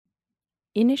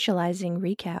Initializing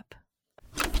recap.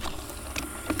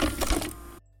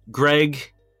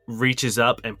 Greg reaches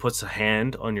up and puts a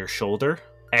hand on your shoulder,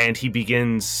 and he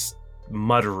begins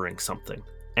muttering something.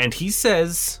 And he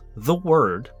says the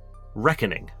word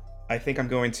reckoning. I think I'm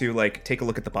going to, take a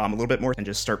look at the bomb a little bit more and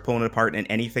just start pulling it apart, and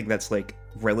anything that's,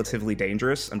 relatively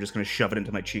dangerous, I'm just going to shove it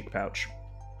into my cheek pouch.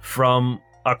 From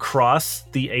across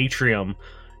the atrium,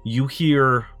 you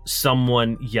hear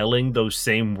someone yelling those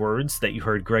same words that you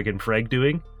heard Greg and Freg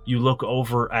doing. You look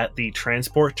over at the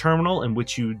transport terminal in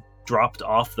which you dropped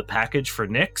off the package for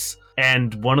Nix,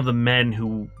 and one of the men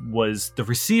who was the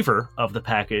receiver of the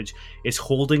package is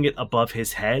holding it above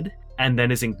his head and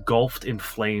then is engulfed in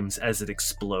flames as it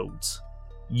explodes.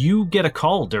 You get a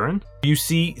call, Durin. You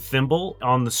see Thimble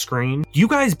on the screen. You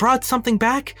guys brought something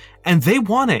back, and they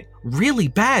want it really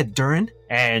bad, Durin.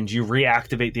 And you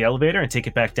reactivate the elevator and take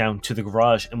it back down to the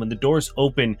garage. And when the doors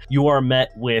open, you are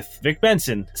met with Vic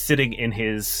Benson sitting in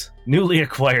his newly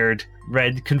acquired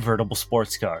red convertible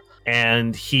sports car.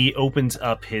 And he opens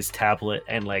up his tablet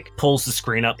and pulls the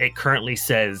screen up. It currently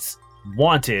says,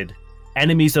 "Wanted,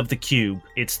 enemies of the cube."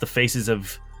 It's the faces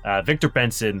of Victor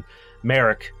Benson,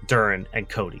 Merrick, Durin, and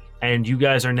Cody. And you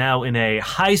guys are now in a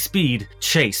high-speed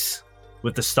chase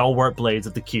with the stalwart blades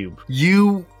of the cube.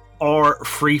 You are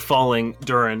free-falling,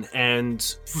 Durin, and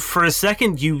for a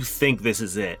second you think this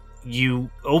is it.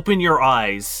 You open your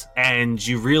eyes and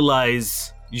you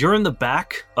realize you're in the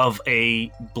back of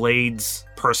a Blades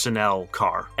personnel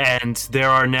car. And there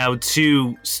are now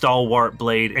 2 stalwart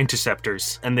blade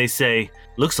interceptors. And they say,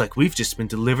 "Looks like we've just been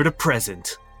delivered a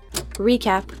present."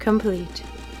 Recap complete.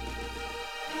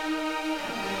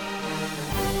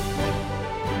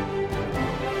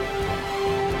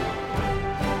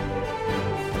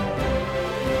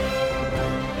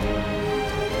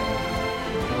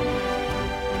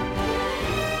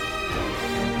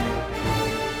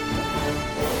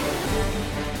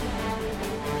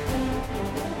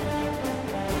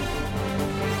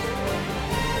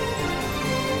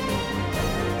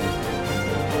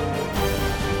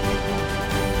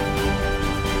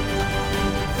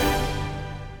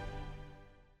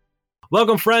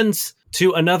 Welcome, friends,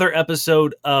 to another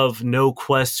episode of No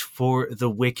Quest for the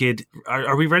Wicked.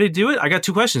 Are we ready to do it? I got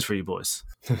 2 questions for you boys.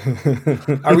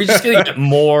 Are we just going to get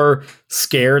more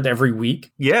scared every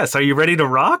week? Yes. Are you ready to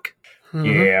rock?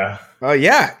 Yeah.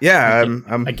 Yeah.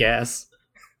 I guess.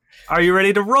 Are you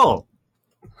ready to roll?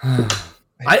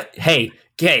 Hey,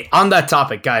 on that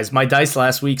topic, guys, my dice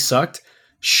last week sucked.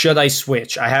 Should I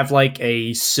switch? I have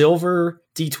a silver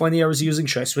D20 I was using.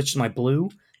 Should I switch to my blue?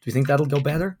 Do you think that'll go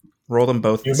better? Roll them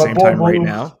both at the same time right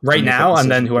now. Right now,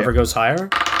 and then whoever goes higher?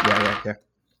 Yeah.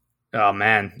 Oh,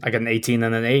 man. I got an 18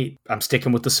 and an 8. I'm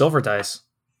sticking with the silver dice.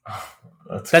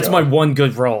 That's my one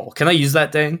good roll. Can I use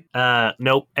that thing?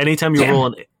 Nope. Anytime you roll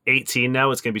an 18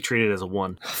 now, it's going to be treated as a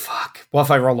 1. Oh, fuck. What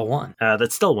if I roll a 1?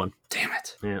 That's still 1. Damn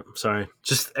it. Yeah, I'm sorry.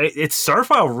 Just, it's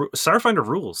Starfinder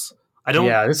rules.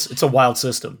 Yeah, it's a wild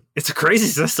system. It's a crazy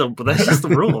system, but that's just the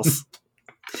rules.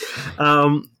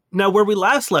 Now, where we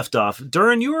last left off,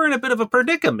 Durin, you were in a bit of a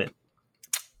predicament.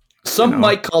 Some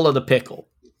might call it a pickle.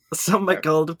 Some might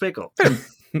call it a pickle. Been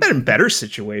in better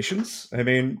situations. I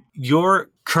mean, you're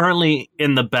currently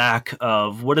in the back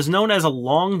of what is known as a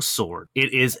longsword.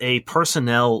 It is a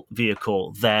personnel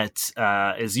vehicle that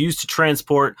is used to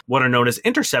transport what are known as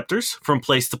interceptors from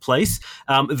place to place.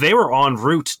 They were en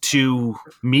route to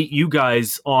meet you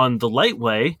guys on the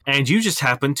Lightway, and you just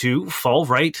happened to fall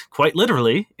right, quite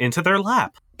literally, into their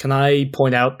lap. Can I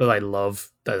point out that I love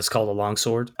that it's called a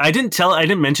longsword? I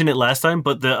didn't mention it last time,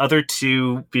 but the other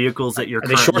 2 vehicles that you're Are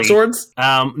they short swords?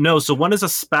 No, so one is a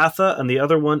spatha and the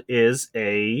other one is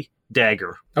a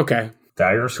dagger. Okay.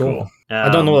 Dagger's cool. I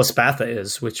don't know what a spatha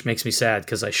is, which makes me sad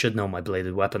because I should know my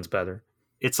bladed weapons better.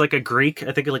 It's like a Greek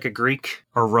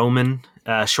or Roman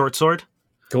short sword.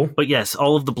 Cool. But yes,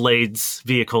 all of the Blades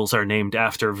vehicles are named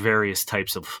after various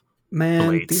types of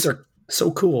blades. These are so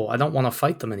cool. I don't want to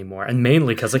fight them anymore. And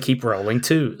mainly because I keep rolling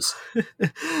 2s.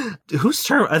 Whose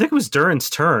turn? I think it was Durin's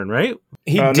turn, right?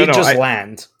 He did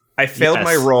land. I failed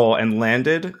my roll and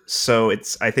landed, so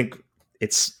I think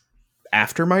it's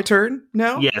after my turn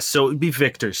now? Yeah, so it'd be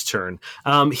Victor's turn.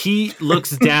 He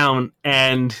looks down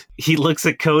and he looks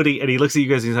at Cody and he looks at you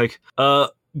guys and he's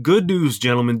like, good news,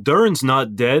 gentlemen. Durin's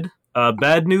not dead.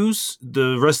 Bad news,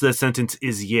 the rest of that sentence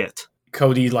is yet.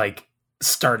 Cody,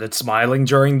 started smiling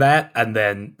during that and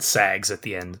then sags at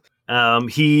the end.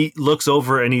 He looks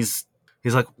over and he's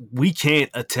like, we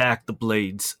can't attack the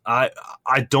Blades. I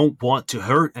don't want to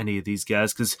hurt any of these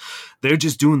guys because they're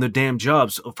just doing their damn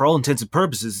jobs. For all intents and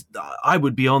purposes, I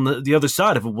would be on the other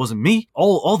side if it wasn't me.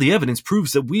 All the evidence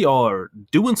proves that we are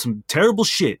doing some terrible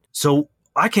shit. So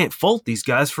I can't fault these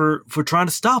guys for trying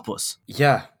to stop us.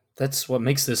 Yeah, that's what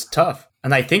makes this tough.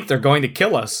 And I think they're going to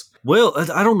kill us. Well,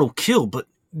 I don't know kill, but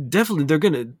definitely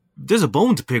there's a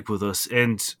bone to pick with us,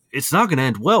 and it's not gonna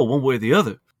end well one way or the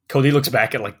other. Cody looks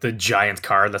back at like the giant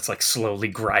car that's like slowly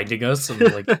grinding us and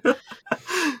like,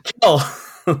 kill.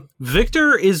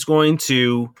 Victor is going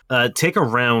to take a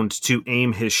round to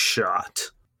aim his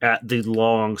shot at the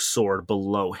long sword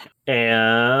below him.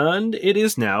 And it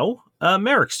is now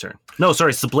Merrick's turn. No, sorry,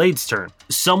 it's the Blade's turn.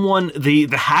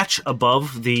 The hatch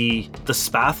above the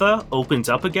spatha opens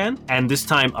up again, and this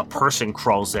time a person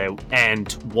crawls out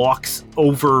and walks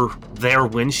over their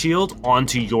windshield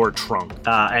onto your trunk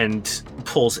and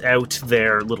pulls out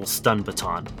their little stun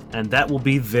baton. And that will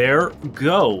be their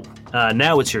go.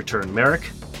 Now it's your turn, Merrick.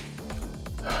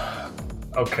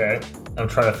 Okay, I'm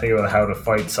trying to think about how to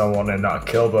fight someone and not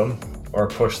kill them or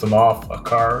push them off a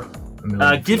car.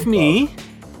 Give me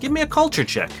a culture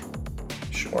check.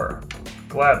 Sure,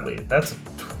 gladly. That's a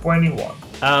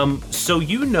 21. So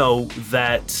you know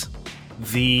that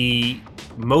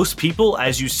most people,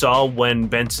 as you saw when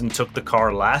Benson took the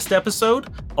car last episode,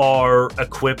 are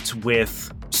equipped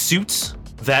with suits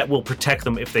that will protect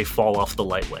them if they fall off the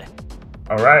lightway.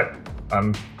 All right,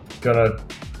 I'm gonna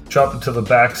jump into the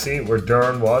back seat where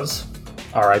Duran was.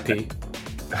 R.I.P.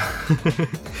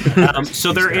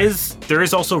 So there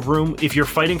is also room. If you're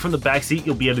fighting from the back seat,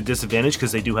 you'll be at a disadvantage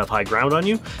because they do have high ground on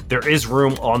you. There is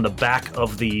room on the back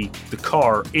of the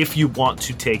car if you want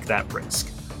to take that risk.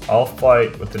 I'll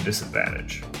fight with the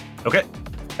disadvantage. Okay.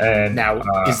 And now,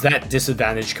 is that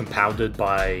disadvantage compounded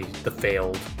by the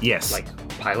failed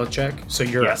pilot check? So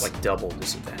you're at like double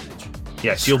disadvantage.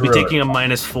 Yes, you'll be taking a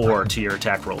 -4 to your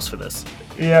attack rolls for this.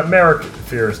 Yeah, Merrick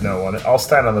fears no one. I'll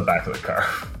stand on the back of the car.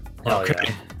 Okay.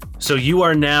 Yeah. So you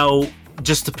are now,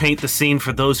 just to paint the scene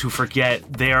for those who forget,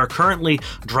 they are currently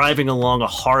driving along a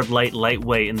hard light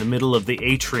lightway in the middle of the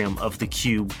atrium of the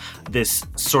cube, this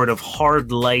sort of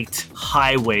hard light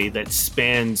highway that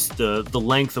spans the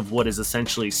length of what is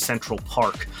essentially Central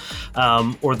Park,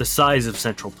 or the size of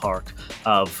Central Park,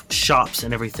 of shops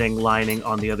and everything lining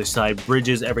on the other side,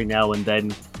 bridges every now and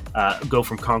then go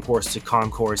from concourse to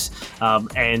concourse,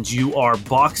 and you are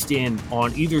boxed in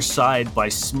on either side by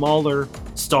smaller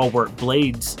stalwart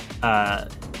blades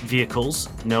vehicles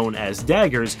known as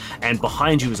daggers, and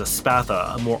behind you is a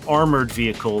spatha, a more armored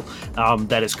vehicle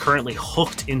that is currently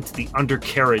hooked into the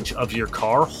undercarriage of your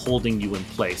car, holding you in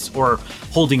place, or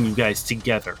holding you guys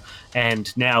together.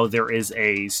 And now there is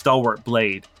a stalwart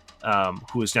blade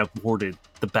who has now boarded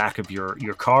the back of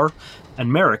your car,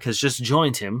 and Merrick has just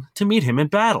joined him to meet him in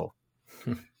battle.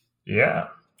 Yeah.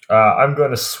 I'm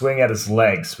going to swing at his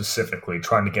legs specifically,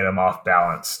 trying to get him off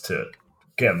balance to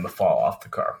get him to fall off the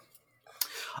car.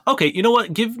 Okay, you know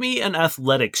what? Give me an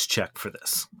athletics check for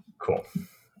this. Cool.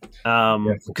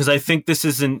 Because I think this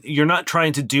isn't... You're not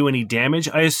trying to do any damage,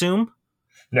 I assume?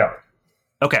 No.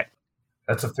 Okay.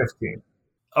 That's a 15.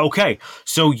 Okay,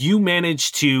 so you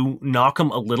managed to knock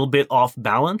him a little bit off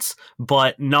balance,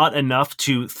 but not enough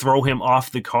to throw him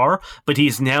off the car. But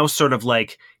he's now sort of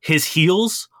like, his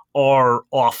heels are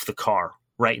off the car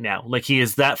right now. Like, he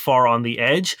is that far on the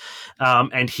edge,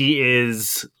 and he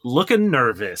is looking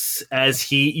nervous as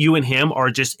you and him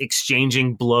are just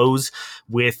exchanging blows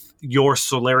with your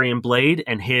Solarian blade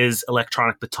and his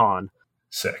electronic baton.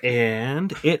 Sick.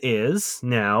 And it is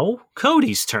now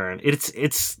Cody's turn.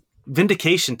 It's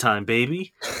vindication time,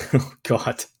 baby. Oh,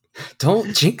 God.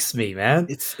 Don't jinx me, man.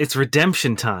 It's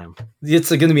redemption time. It's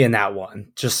going to be a nat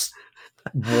one. Just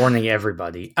warning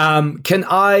everybody. Can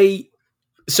I...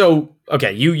 So,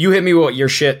 okay, you hit me with your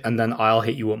shit, and then I'll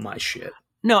hit you with my shit.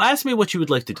 No, ask me what you would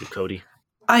like to do, Cody.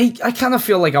 I kind of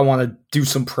feel like I want to do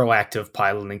some proactive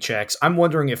piloting checks. I'm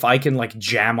wondering if I can, like,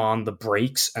 jam on the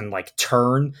brakes and, like,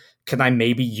 turn. Can I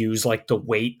maybe use, like, the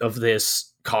weight of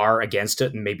this car against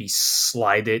it and maybe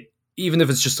slide it, even if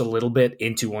it's just a little bit,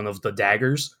 into one of the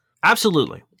daggers?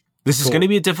 Absolutely. This is going to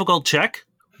be a difficult check,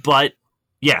 but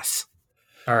yes.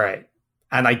 All right.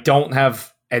 And I don't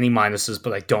have any minuses,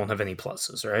 but I don't have any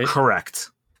pluses, right? Correct.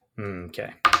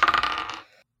 Okay.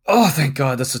 Oh, thank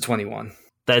God. That's a 21.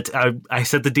 That I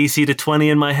set the DC to 20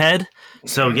 in my head.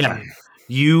 So yeah,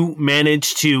 you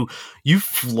manage to, you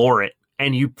floor it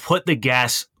and you put the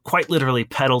gas quite literally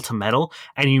pedal to metal,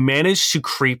 and you manage to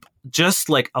creep just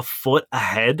like a foot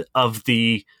ahead of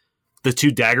the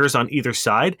two daggers on either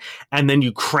side, and then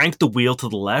you crank the wheel to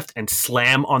the left and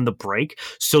slam on the brake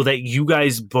so that you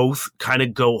guys both kind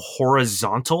of go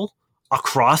horizontal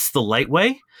across the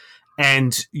lightway,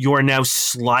 and you're now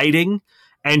sliding,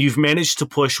 and you've managed to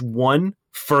push one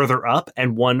further up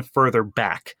and one further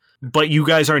back. But you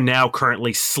guys are now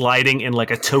currently sliding in like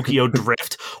a Tokyo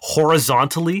drift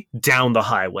horizontally down the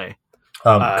highway.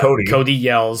 Cody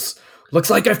yells, "Looks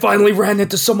like I finally ran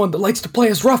into someone that likes to play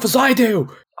as rough as I do."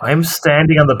 I'm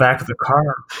standing on the back of the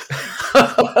car.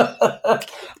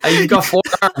 You've got 4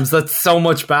 arms. That's so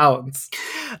much balance.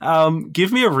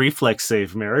 Give me a reflex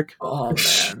save, Merrick. Oh,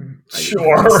 man.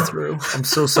 Sure. I'm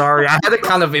so sorry. I had it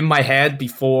kind of in my head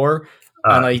before.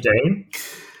 And Dane?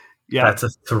 Yeah. That's a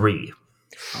 3.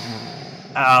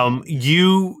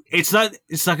 It's not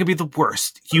gonna be the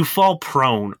worst. You fall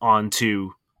prone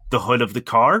onto the hood of the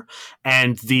car,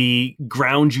 and the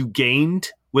ground you gained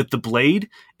with the blade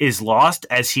is lost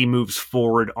as he moves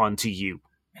forward onto you.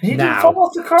 He didn't fall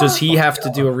off the car? Does he have to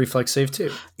do a reflex save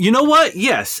too? You know what?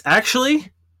 Yes,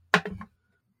 actually,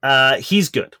 he's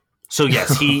good. So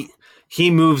yes,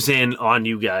 he moves in on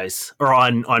you guys, or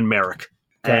on Merrick.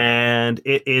 Okay. And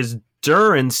it is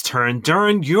Durin's turn.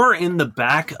 Durin, you're in the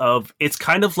back of, it's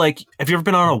kind of like, have you ever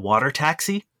been on a water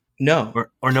taxi? No.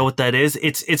 Or know what that is?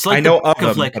 It's like I know the back of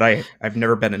them, like, but I've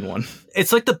never been in one.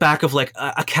 It's like the back of like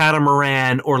a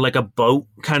catamaran or like a boat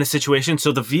kind of situation.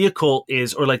 So the vehicle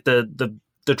is, or like the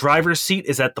driver's seat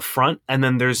is at the front, and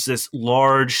then there's this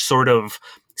large sort of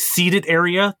seated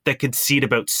area that could seat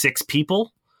about 6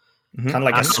 people. Kind of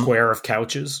like a square of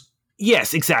couches.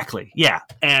 Yes, exactly. Yeah.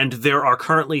 And there are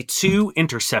currently 2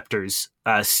 interceptors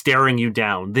staring you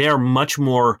down. They are much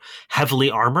more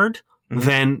heavily armored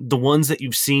than the ones that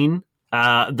you've seen,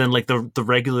 than like the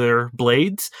regular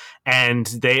blades. And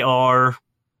they're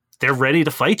ready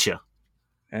to fight you.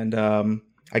 And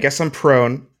I guess I'm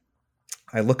prone.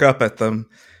 I look up at them.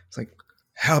 It's like,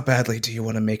 how badly do you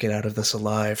want to make it out of this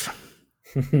alive?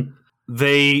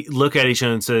 They look at each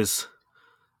other and says,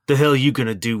 "The hell you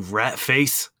gonna do, rat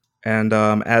face?" And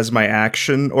as my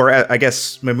action, or I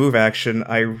guess my move action,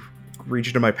 I reach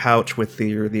into my pouch with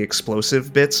the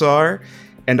explosive bits are,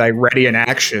 and I ready an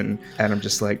action, and I'm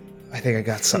just like, I think I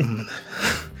got something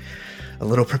a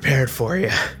little prepared for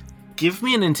you. Give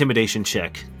me an intimidation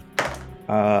check.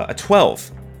 A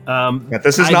 12. But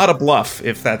this is not a bluff.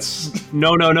 If that's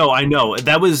no, I know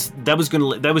that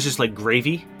was just like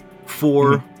gravy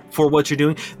for what you're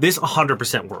doing. This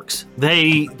 100% works.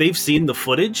 They've seen the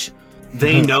footage.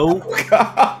 They know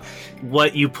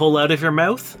what you pull out of your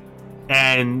mouth,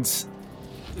 and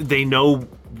they know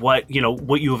what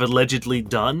you have allegedly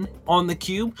done on the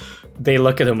cube. They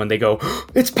look at him and they go,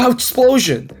 "It's pouch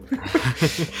explosion."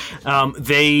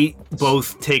 They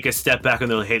both take a step back and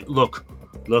they're like, "Hey, look,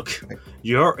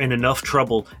 you're in enough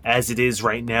trouble as it is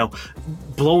right now.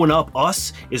 Blowing up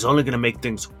us is only going to make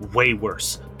things way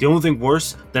worse. The only thing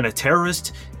worse than a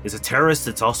terrorist is a terrorist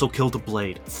that's also killed a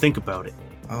blade. Think about it."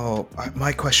 Oh,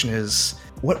 my question is,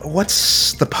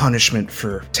 what's the punishment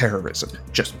for terrorism?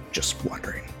 Just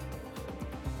wondering.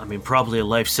 I mean, probably a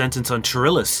life sentence on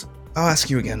Trouble. I'll ask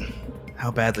you again.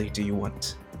 How badly do you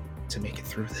want to make it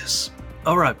through this?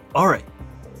 All right.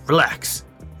 Relax.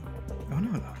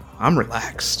 No. I'm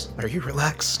relaxed. Are you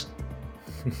relaxed?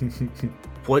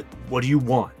 What do you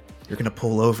want? You're gonna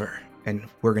pull over, and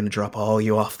we're gonna drop all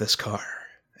you off this car,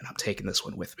 and I'm taking this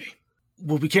one with me.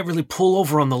 Well, we can't really pull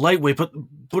over on the lightweight, but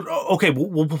okay,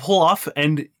 we'll pull off,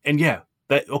 and yeah,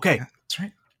 that okay. Yeah, that's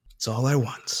right. It's all I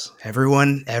want.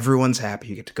 Everyone's happy.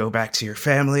 You get to go back to your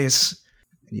families,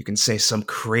 and you can say some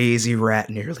crazy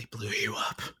rat nearly blew you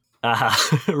up.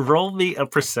 Roll me a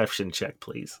perception check,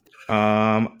 please.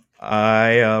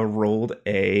 I rolled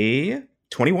a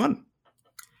 21.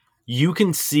 You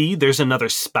can see there's another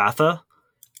Spatha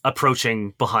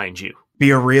approaching behind you. Be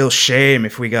a real shame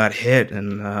if we got hit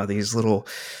and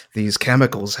these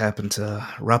chemicals happened to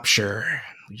rupture.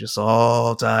 We just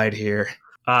all died here.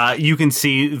 You can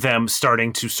see them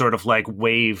starting to sort of like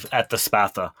wave at the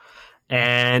Spatha.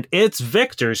 And it's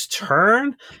Victor's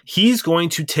turn. He's going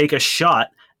to take a shot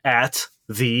at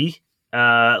the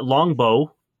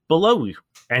longbow below you.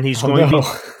 And he's going to be...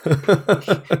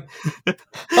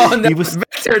 Oh, no,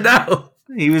 Victor, no!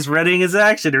 He was readying his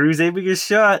action, or he was aiming his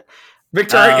shot.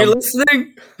 Victor, are you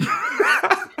listening?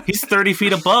 He's 30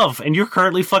 feet above, and you're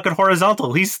currently fucking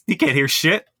horizontal. He can't hear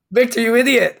shit. Victor, you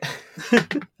idiot!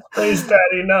 Please,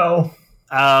 Daddy, no.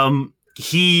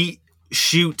 He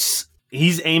shoots...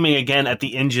 He's aiming again at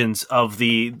the engines of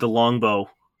the longbow.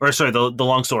 Or, sorry, the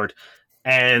longsword.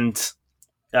 And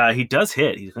he does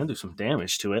hit. He's going to do some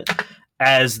damage to it.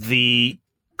 As the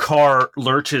car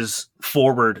lurches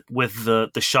forward with the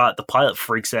shot, the pilot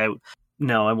freaks out.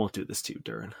 No, I won't do this to you,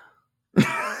 Durin.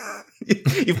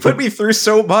 You put me through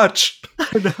so much.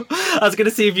 I was going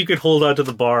to see if you could hold on to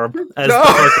the barb. As no.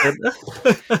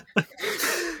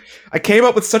 I came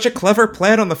up with such a clever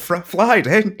plan on the fly,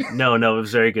 dang. No, it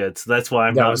was very good. So that's why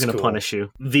I'm That not was going to cool. punish you.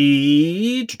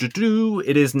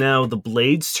 It is now the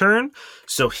Blade's turn.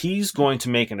 So he's going to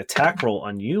make an attack roll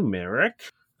on you, Merrick.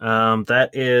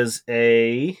 That is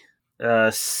a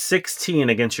 16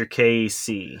 against your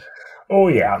KC. Oh,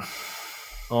 yeah.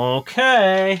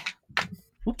 Okay.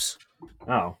 Oops.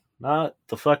 Oh, not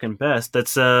the fucking best.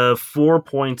 That's 4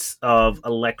 points of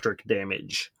electric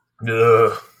damage.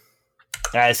 Ugh.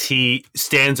 As he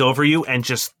stands over you and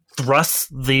just thrusts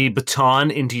the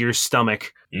baton into your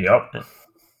stomach. Yep.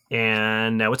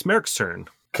 And now it's Merrick's turn.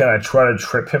 Can I try to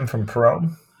trip him from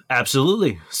prone?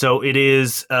 Absolutely. So it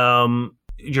is,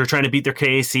 you're trying to beat their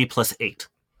KAC plus 8.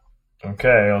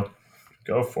 Okay, I'll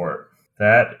go for it.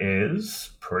 That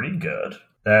is pretty good.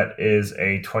 That is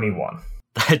a 21.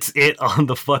 That's it on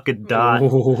the fucking dot.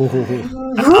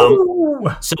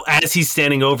 So as he's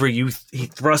standing over you, he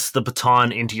thrusts the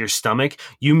baton into your stomach.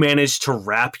 You manage to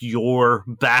wrap your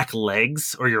back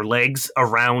legs or your legs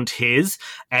around his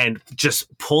and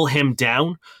just pull him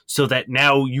down so that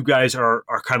now you guys are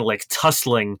kind of like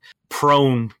tussling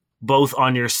prone both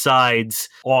on your sides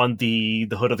on the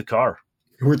hood of the car.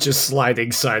 We're just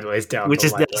sliding sideways down. Which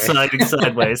is sliding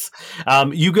sideways.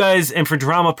 You guys, and for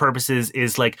drama purposes,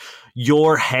 is like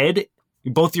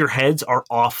both your heads are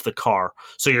off the car.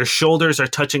 So your shoulders are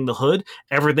touching the hood.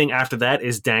 Everything after that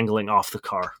is dangling off the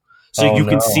car. So you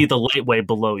can see the lightway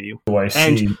below you. Do I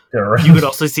see Durin? You could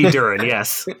also see Durin,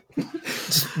 yes.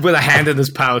 Just with a hand in his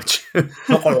pouch.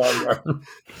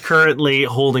 Currently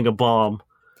holding a bomb.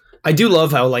 I do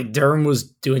love how like Durham was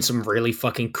doing some really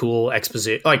fucking cool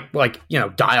exposition, like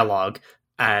dialogue,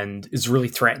 and is really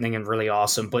threatening and really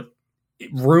awesome. But it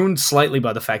ruined slightly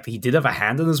by the fact that he did have a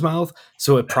hand in his mouth,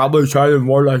 so it probably sounded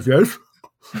more like this.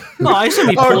 No, I said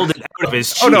he pulled it out of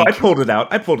his cheek. Oh no, I pulled it out.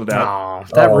 Oh,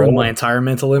 that ruined my entire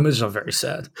mental image. I'm very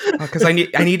sad. Because I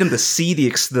need him to see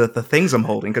the things I'm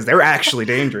holding because they're actually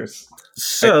dangerous.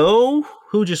 So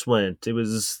who just went? It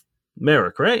was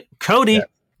Merrick, right? Cody. Yeah.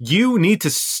 You need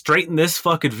to straighten this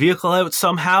fucking vehicle out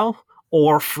somehow,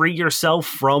 or free yourself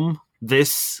from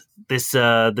this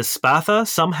spatha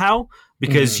somehow,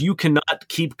 because you cannot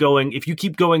keep going. If you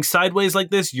keep going sideways like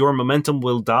this, your momentum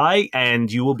will die,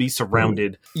 and you will be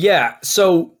surrounded. Yeah,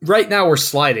 so right now we're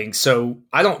sliding, so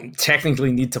I don't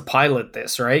technically need to pilot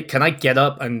this, right? Can I get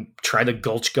up and try to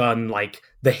gulch gun, like,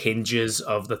 the hinges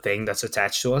of the thing that's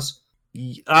attached to us?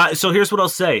 So here's what I'll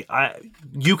say.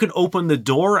 You can open the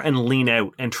door and lean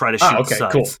out and try to shoot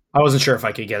sides. Cool. I wasn't sure if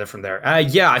I could get it from there.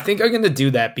 Yeah, I think I'm going to do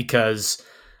that because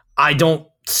I don't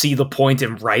see the point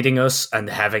in writing us and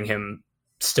having him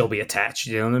still be attached.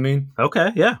 You know what I mean?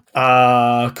 Okay, yeah.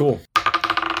 Cool.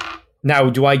 Now,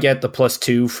 do I get the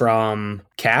 +2 from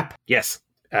Cap? Yes.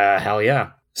 Hell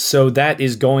yeah. So that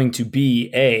is going to be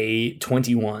a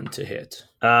 21 to hit.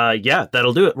 Yeah,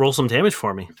 that'll do it. Roll some damage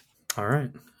for me. All right.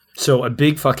 So a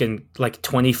big fucking,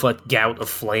 20-foot gout of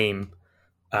flame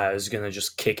is going to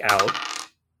just kick out.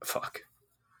 Fuck.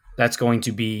 That's going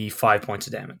to be 5 points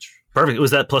of damage. Perfect.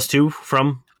 Was that +2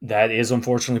 from? That is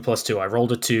unfortunately +2. I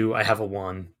rolled a 2. I have a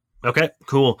 1. Okay,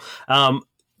 cool.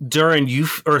 Durin,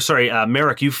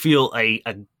 Merrick, you feel a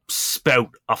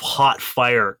spout of hot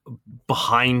fire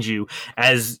behind you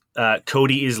as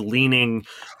Cody is leaning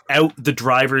out the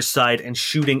driver's side and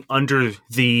shooting under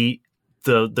the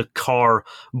car,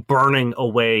 burning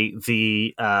away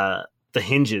the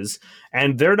hinges,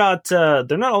 and they're not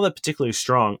all that particularly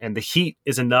strong, and the heat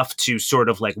is enough to sort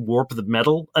of like warp the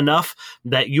metal enough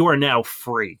that you are now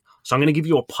free. So I'm going to give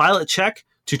you a pilot check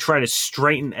to try to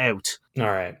straighten out. All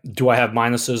right. Do I have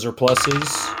minuses or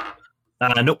pluses?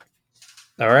 Nope.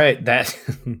 All right. That's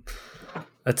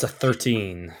a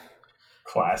 13.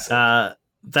 Classic.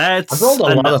 That's I rolled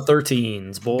a lot of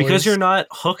 13s, boys. Because you're not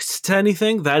hooked to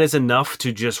anything, that is enough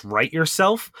to just right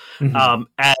yourself. Mm-hmm.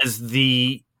 As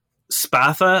the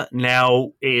spatha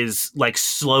now is like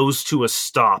slows to a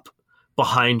stop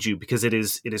behind you because it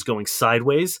is going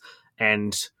sideways,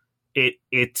 and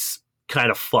it's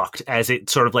kind of fucked as it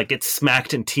sort of like gets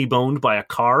smacked and T-boned by a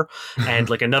car,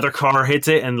 and like another car hits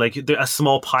it, and like a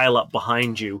small pile up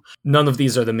behind you. None of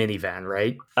these are the minivan,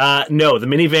 right? No, the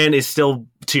minivan is still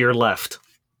to your left.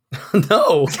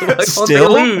 No,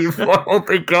 still leave. Why won't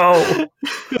they go?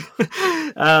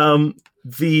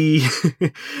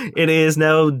 It is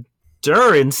now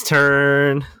Durin's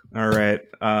turn. All right.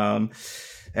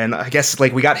 And I guess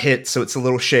like we got hit, so it's a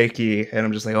little shaky, and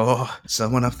I'm just like, oh,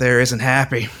 someone up there isn't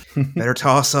happy. Better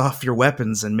toss off your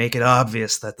weapons and make it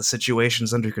obvious that the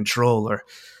situation's under control, or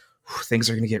things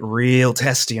are going to get real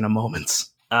testy in a moment.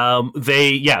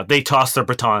 They toss their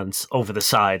batons over the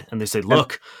side, and they say,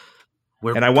 look,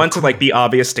 And I want to like be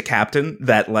obvious to Captain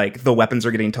that like the weapons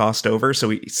are getting tossed over, so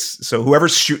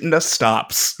whoever's shooting us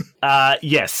stops.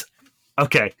 Yes.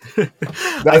 Okay.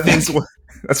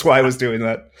 That's why I was doing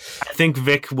that. I think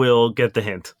Vic will get the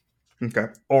hint. Okay.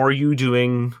 Or are you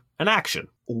doing an action?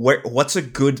 What's a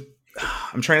good...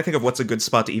 I'm trying to think of what's a good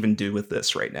spot to even do with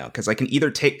this right now, because I can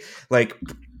either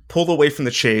pull away from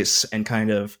the chase and kind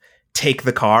of take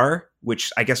the car,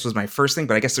 which I guess was my first thing,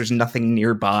 but I guess there's nothing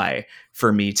nearby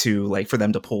for me to like for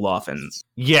them to pull off. And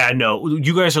yeah, no,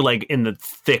 you guys are like in the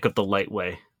thick of the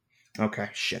lightway. Okay,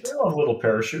 shit. They have little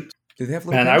parachutes. Do they have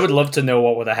little? Man, I would love to know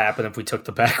what would have happened if we took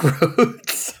the back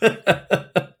roads.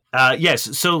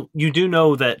 Yes, so you do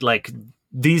know that like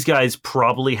these guys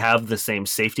probably have the same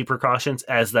safety precautions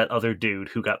as that other dude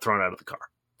who got thrown out of the car.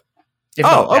 If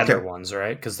not better ones,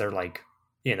 right? Because they're like,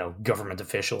 government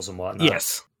officials and whatnot.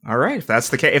 Yes. All right, if that's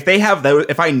the case, if they have those,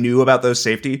 if I knew about those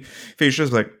safety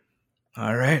features, like,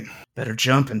 all right, better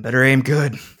jump and better aim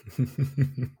good.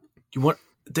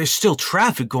 There's still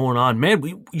traffic going on, man.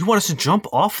 You want us to jump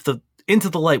into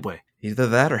the lightway? Either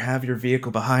that or have your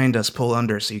vehicle behind us pull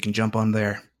under so you can jump on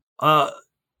there.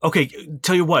 Okay,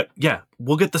 tell you what, yeah,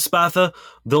 we'll get the Spatha,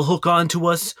 they'll hook on to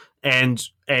us, and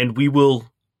we will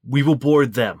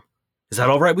board them. Is that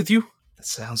all right with you? That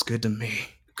sounds good to me.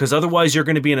 Because otherwise you're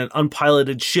going to be in an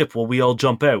unpiloted ship while we all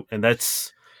jump out, and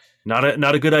that's not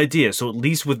a good idea. So at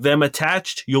least with them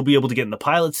attached, you'll be able to get in the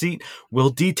pilot seat,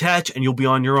 we'll detach, and you'll be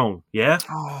on your own, yeah?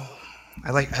 Oh, I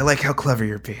like how clever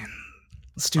you're being.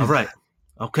 Let's do all that. Right.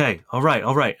 Okay, all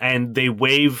right. And they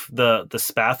wave the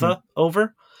Spatha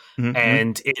over,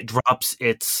 and it drops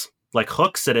its like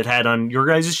hooks that it had on your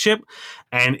guys' ship,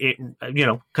 and it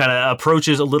kind of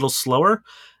approaches a little slower.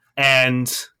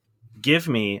 And give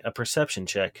me a perception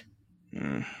check.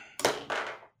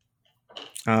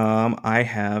 I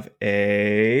have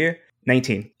a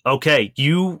 19. Okay,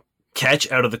 you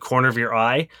catch out of the corner of your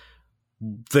eye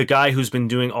the guy who's been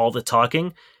doing all the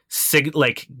talking,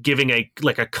 giving a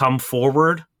come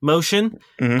forward motion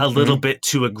a little bit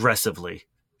too aggressively.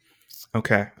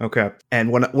 Okay.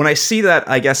 And when I see that,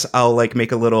 I guess I'll like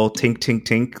make a little tink tink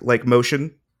tink like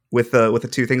motion with the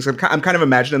two things. I'm kind of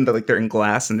imagining that like they're in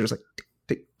glass and there's like tick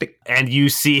tick tick. And you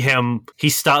see him. He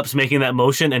stops making that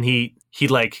motion and he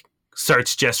like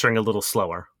starts gesturing a little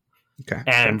slower. Okay.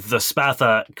 And the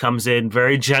Spatha comes in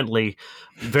very gently,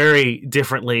 very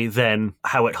differently than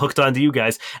how it hooked onto you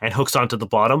guys, and hooks onto the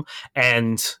bottom.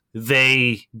 And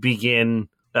they begin,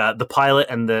 the pilot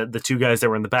and the two guys that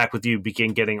were in the back with you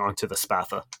begin getting onto the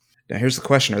Spatha. Now here's the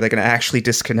question: are they going to actually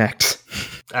disconnect?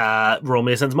 Roll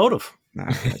me a sense motive.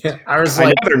 I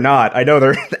know they're not. I know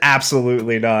they're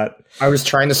absolutely not. I was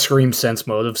trying to scream sense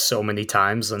motive so many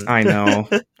times, and I know.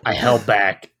 I held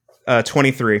back.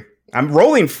 23. I'm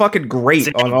rolling fucking great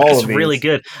on all of these. That's really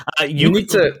good. You need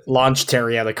to launch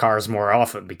Terry out of cars more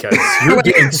often because you're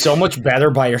getting so much better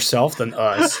by yourself than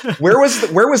us. Where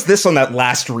was this on that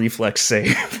last reflex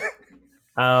save?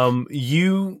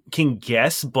 You can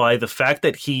guess by the fact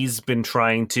that he's been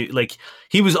trying to,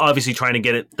 he was obviously trying to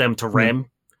get them to ram,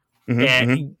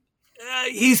 and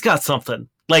he's got something.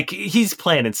 He's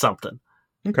planning something.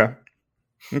 Okay.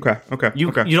 You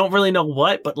don't really know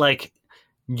what, but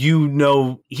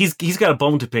he's got a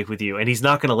bone to pick with you, and he's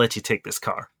not going to let you take this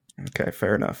car. Okay,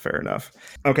 fair enough.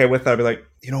 Okay, with that, I'll be like,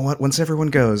 you know what? Once everyone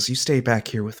goes, you stay back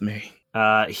here with me.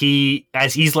 He's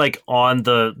on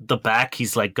the back,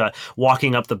 he's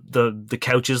walking up the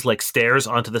couches stairs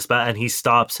onto the spot, and he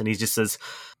stops and he just says,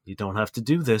 "You don't have to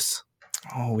do this."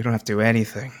 Oh, we don't have to do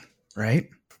anything, right?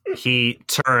 He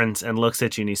turns and looks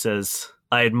at you and he says,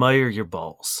 "I admire your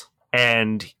balls."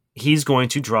 And he's going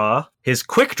to draw his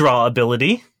quick draw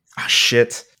ability. Ah,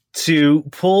 shit. To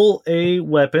pull a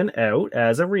weapon out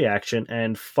as a reaction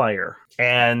and fire.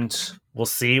 And we'll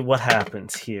see what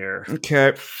happens here.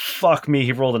 Okay. Fuck me,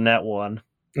 he rolled a net one.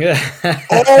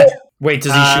 Oh! Wait,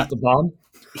 does he shoot the bomb?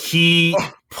 He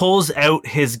pulls out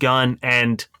his gun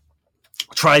and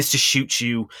tries to shoot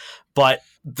you, but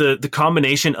the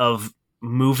combination of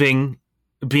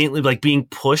being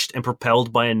pushed and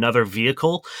propelled by another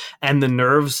vehicle, and the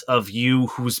nerves of you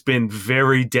who's been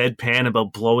very deadpan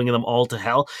about blowing them all to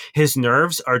hell, his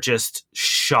nerves are just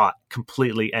shot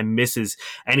completely and misses,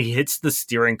 and he hits the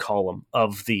steering column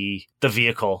of the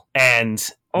vehicle, and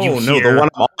the one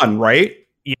I'm on, right?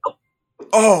 Yep.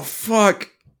 Oh, fuck.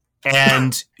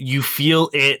 And you feel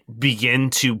it begin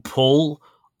to pull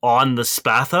on the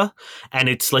Spatha, and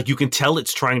it's you can tell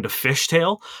it's trying to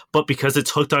fishtail, but because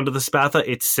it's hooked onto the Spatha,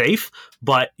 it's safe,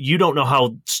 but you don't know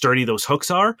how sturdy those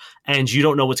hooks are, and you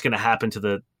don't know what's going to happen to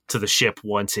the ship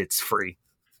once it's free.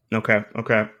 Okay.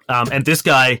 And this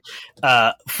guy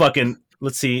fucking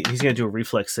let's see. He's going to do a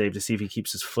reflex save to see if he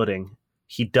keeps his footing.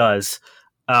 He does.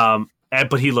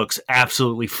 But he looks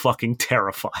absolutely fucking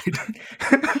terrified.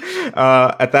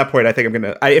 At that point, I think I'm going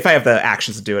to... If I have the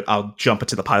actions to do it, I'll jump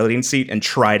into the piloting seat and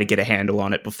try to get a handle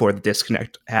on it before the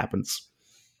disconnect happens.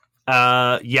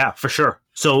 Yeah, for sure.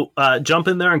 So jump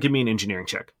in there and give me an engineering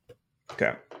check.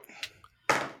 Okay.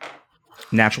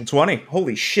 Natural 20.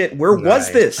 Holy shit, where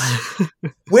was this?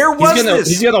 Where was this?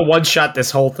 He's gonna one-shot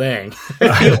this whole thing.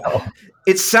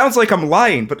 It sounds like I'm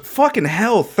lying, but fucking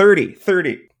hell,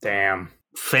 30. Damn.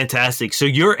 Fantastic. So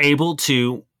you're able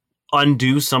to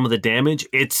undo some of the damage.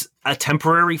 It's a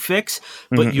temporary fix,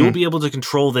 but you'll be able to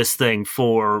control this thing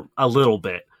for a little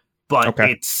bit. But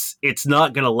it's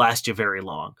not going to last you very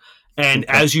long. And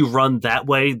as you run that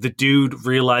way, the dude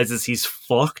realizes he's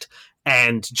fucked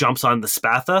and jumps on the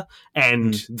spatha,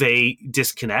 and they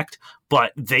disconnect.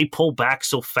 But they pull back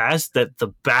so fast that the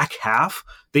back half,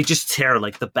 they just tear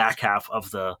like the back half of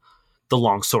the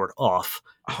longsword off.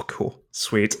 Oh, cool.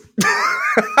 Sweet.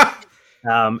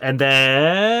 And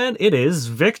then it is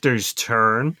Victor's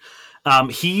turn.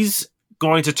 He's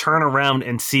going to turn around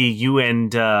and see you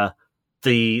and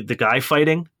the guy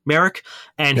fighting, Merrick,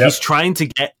 and he's trying to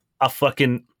get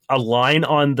a line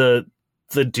on the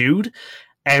dude,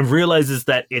 and realizes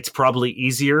that it's probably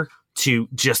easier to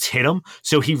just hit him.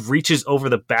 So he reaches over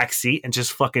the back seat and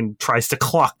just fucking tries to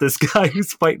clock this guy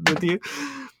who's fighting with you.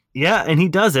 Yeah, and he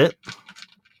does it.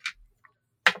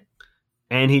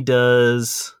 And he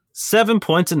does 7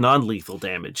 points of non-lethal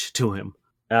damage to him.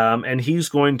 And he's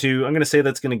going to... I'm going to say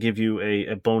that's going to give you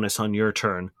a bonus on your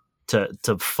turn to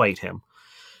fight him.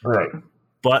 Right.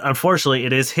 But unfortunately,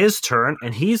 it is his turn,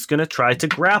 and he's going to try to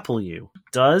grapple you.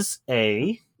 Does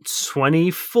a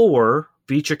 24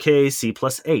 beat your KAC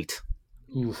plus 8?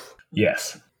 Oof.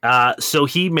 Yes. So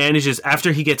he manages,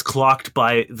 after he gets clocked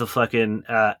by the fucking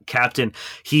captain,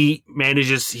 he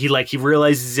realizes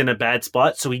he's in a bad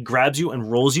spot, so he grabs you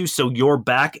and rolls you, so your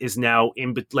back is now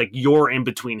you're in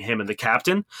between him and the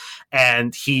captain,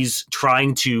 and he's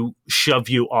trying to shove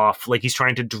you off, like he's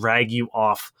trying to drag you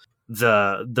off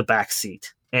the back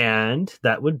seat. And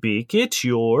that would be get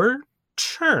your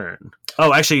turn.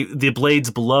 Oh, actually, the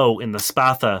blades below in the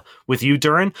spatha with you,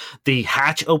 Durin, the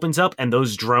hatch opens up and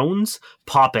those drones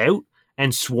pop out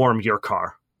and swarm your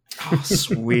car. Oh,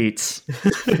 sweet.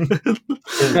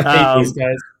 These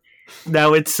guys.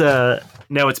 Now it's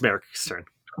Merrick's turn.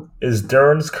 Is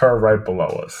Durin's car right below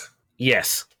us?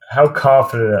 Yes. How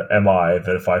confident am I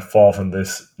that if I fall from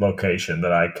this location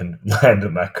that I can land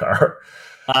in that car?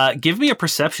 Give me a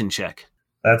perception check.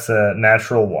 That's a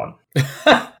natural 1.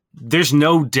 There's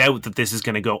no doubt that this is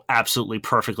going to go absolutely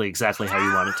perfectly exactly how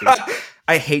you want it to.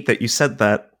 I hate that you said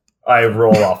that. I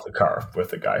roll off the car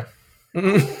with the guy.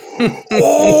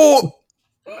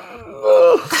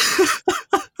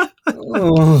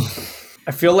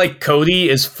 I feel like Cody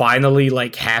is finally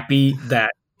happy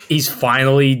that he's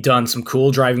finally done some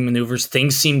cool driving maneuvers.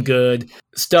 Things seem good.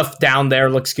 Stuff down there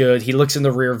looks good. He looks in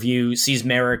the rear view, sees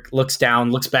Merrick, looks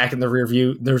down, looks back in the rear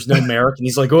view. There's no Merrick, and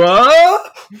he's like, "Whoa!"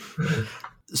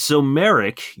 So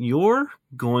Merrick, you're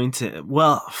going to...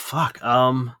 Well, fuck.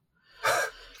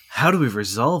 How do we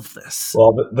resolve this?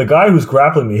 Well, the guy who's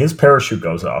grappling me, his parachute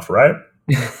goes off, right?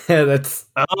 That's...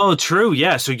 Oh, true,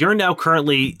 yeah. So you're now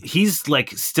currently... He's,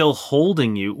 still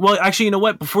holding you. Well, actually, you know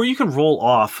what? Before you can roll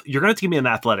off, you're going to have to give me an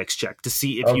athletics check to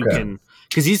see if you can...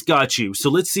 Because he's got you. So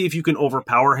let's see if you can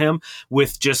overpower him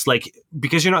with just,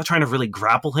 because you're not trying to really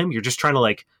grapple him. You're just trying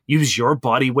to, use your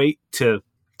body weight to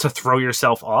throw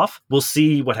yourself off. We'll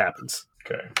see what happens.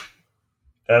 Okay.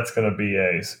 That's going to be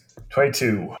a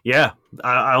 22. Yeah,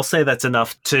 I'll say that's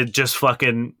enough to just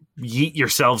fucking yeet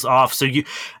yourselves off. So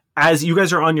as you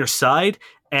guys are on your side,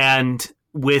 and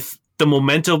with the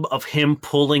momentum of him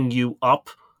pulling you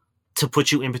up to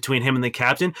put you in between him and the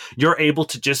captain, you're able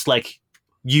to just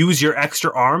use your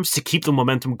extra arms to keep the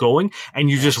momentum going, and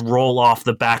you just roll off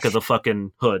the back of the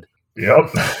fucking hood. Yep.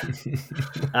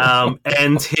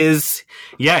 And his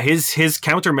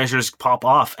countermeasures pop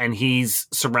off, and he's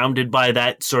surrounded by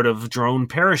that sort of drone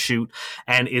parachute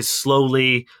and is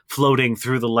slowly floating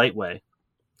through the lightway.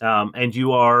 And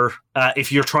you are,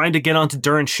 if you're trying to get onto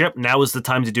Durin's ship, now is the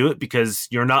time to do it because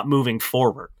you're not moving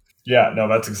forward. Yeah, no,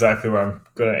 that's exactly what I'm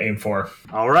going to aim for.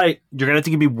 All right. You're going to have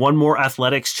to give me one more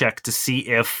athletics check to see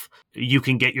if you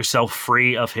can get yourself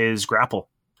free of his grapple.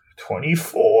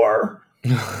 24.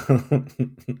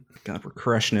 God, we're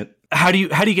crushing it. How do you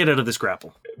get out of this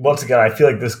grapple? Once again, I feel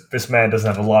like this man doesn't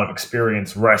have a lot of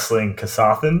experience wrestling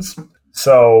Kasathans,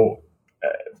 so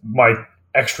my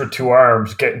extra 2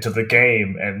 arms get into the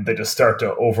game and they just start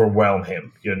to overwhelm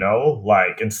him,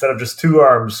 instead of just 2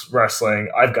 arms wrestling,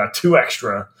 I've got 2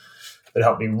 extra, that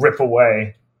help me rip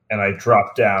away, and I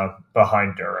drop down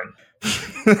behind Durin.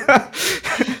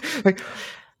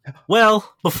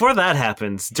 Well, before that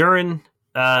happens, Durin,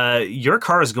 your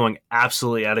car is going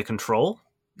absolutely out of control.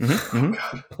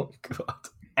 Oh god.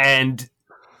 And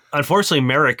unfortunately,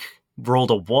 Merrick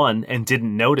rolled a 1 and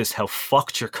didn't notice how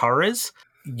fucked your car is.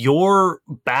 Your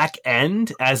back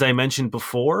end, as I mentioned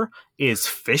before, is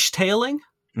fishtailing.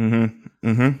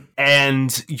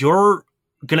 And you're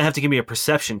going to have to give me a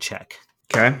perception check.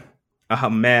 Okay. Oh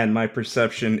man, my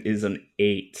perception is an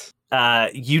 8.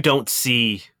 You don't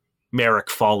see Merrick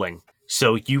falling,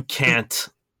 so you can't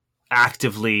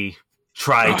actively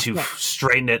try to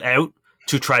straighten it out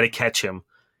to try to catch him.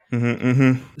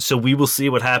 So we will see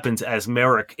what happens as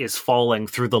Merrick is falling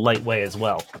through the lightway as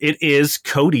well. It is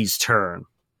Cody's turn.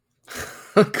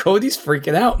 Cody's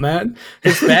freaking out, man.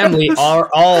 His family are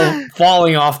all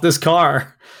falling off this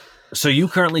car. So you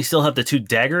currently still have the 2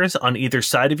 daggers on either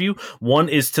side of you. One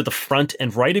is to the front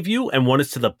and right of you, and one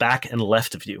is to the back and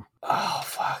left of you. Oh,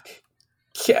 fuck.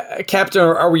 Captain,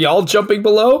 are we all jumping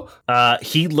below?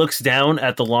 He looks down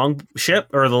at the long ship,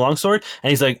 or the longsword, and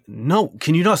he's like, no,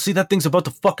 can you not see that thing's about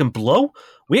to fucking blow?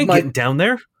 We ain't getting down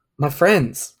there. My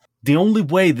friends. The only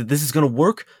way that this is going to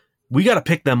work, we got to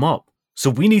pick them up. So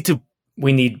we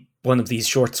need one of these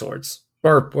short swords.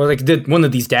 Or like one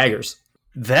of these daggers.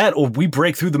 That, or we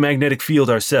break through the magnetic field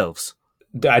ourselves.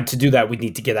 To do that, we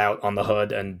need to get out on the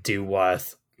hood and do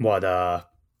what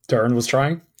Durin was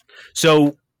trying.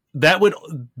 So that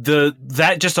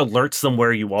just alerts them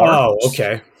where you are. Oh,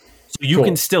 okay. So you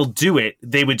can still do it.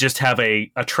 They would just have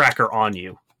a tracker on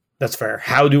you. That's fair.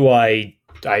 How do I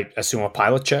assume a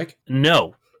pilot check?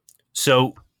 No.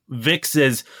 So Vic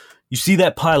says, you see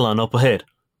that pylon up ahead?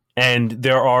 And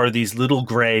there are these little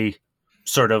gray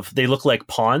they look like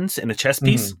pawns in a chess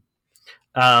piece.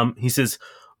 He says,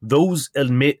 those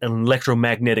emit an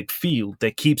electromagnetic field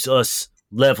that keeps us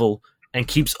level and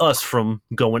keeps us from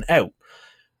going out.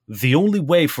 The only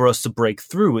way for us to break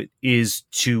through it is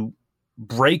to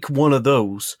break one of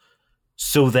those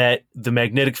so that the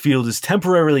magnetic field is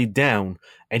temporarily down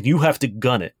and you have to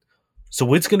gun it.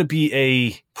 So it's going to be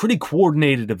a pretty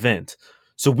coordinated event.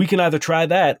 So we can either try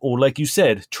that or, like you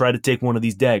said, try to take one of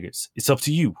these daggers. It's up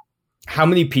to you. How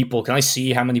many people? Can I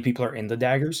see how many people are in the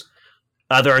daggers?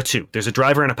 There are 2. There's a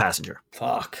driver and a passenger.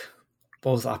 Fuck.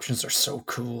 Both options are so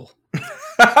cool.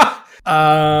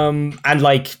 And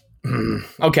like,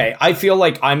 okay, I feel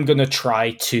like I'm going to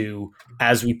try to,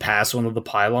 as we pass one of the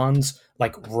pylons,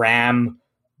 like ram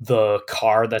the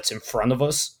car that's in front of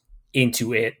us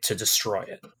into it to destroy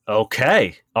it.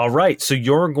 Okay. All right. So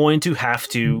you're going to have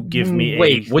to give me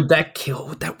Wait, would that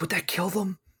kill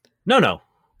them? No.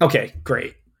 Okay,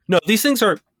 great. No, these things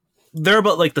they're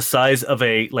about like the size of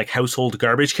a like household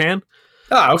garbage can.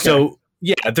 Oh, okay. So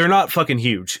yeah, they're not fucking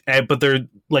huge, but they're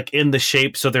like in the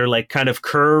shape, so they're like kind of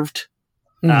curved,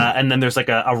 and then there's like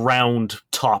a round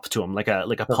top to them, like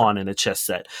a pawn in a chess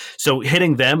set. So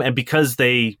hitting them, and because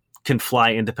they can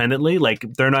fly independently, like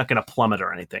they're not going to plummet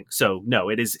or anything. So no,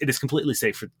 it is completely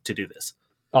safe to do this.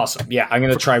 Awesome. Yeah, I'm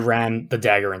going to try ram the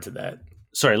dagger into that.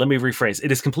 Sorry, let me rephrase.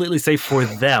 It is completely safe for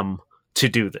them to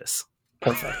do this.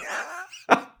 Perfect.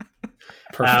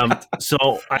 So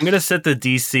I'm going to set the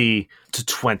DC to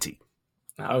 20.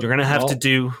 You're going to have to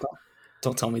do...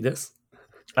 Don't tell me this.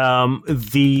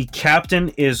 The captain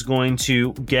is going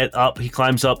to get up. He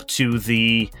climbs up to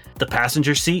the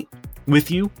passenger seat with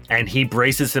you, and he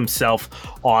braces himself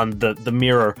on the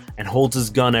mirror and holds his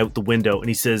gun out the window, and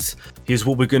he says, here's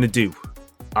what we're going to do.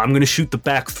 I'm going to shoot the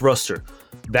back thruster.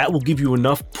 That will give you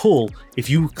enough pull. If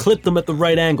you clip them at the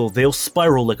right angle, they'll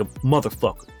spiral like a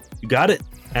motherfucker. You got it?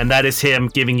 And that is him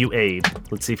giving you aid.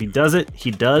 Let's see if he does it.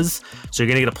 He does. So you're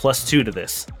going to get a +2 to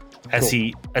this as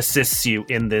he assists you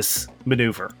in this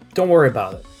maneuver. Don't worry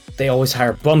about it. They always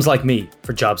hire bums like me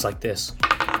for jobs like this.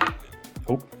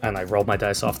 Oh, and I rolled my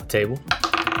dice off the table.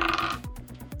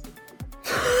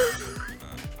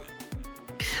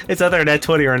 It's either a nat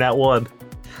 20 or a nat 1.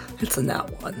 It's a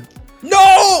nat 1.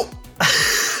 No!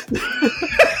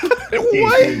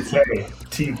 What?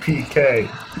 TPK.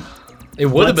 It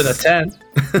would have been a 10.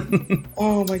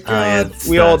 Oh my god. Yeah,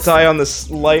 we all die on this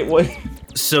lightweight.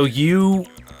 So you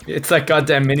It's that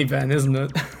goddamn minivan, isn't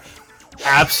it?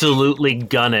 absolutely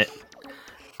gun it.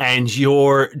 And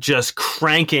you're just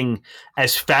cranking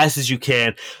as fast as you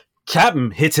can.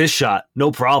 Captain hits his shot,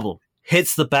 no problem.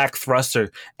 hits the back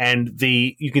thruster, and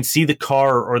you can see the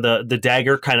car or the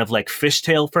dagger kind of like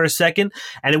fishtail for a second,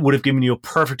 and it would have given you a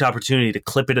perfect opportunity to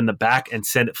clip it in the back and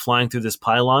send it flying through this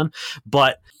pylon.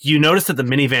 But you notice that the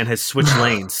minivan has switched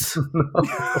lanes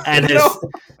and has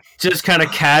just kind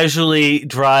of casually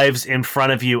drives in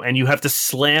front of you, and you have to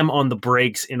slam on the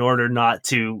brakes in order not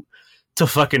to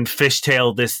fucking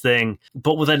fishtail this thing.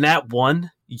 But with a nat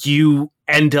 1, you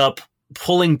end up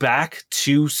pulling back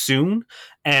too soon,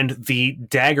 and the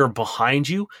dagger behind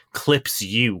you clips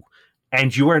you,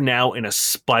 and you are now in a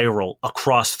spiral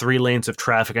across 3 lanes of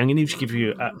traffic. I'm going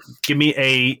to give me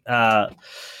a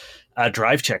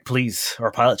drive check, please, or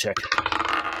a pilot check.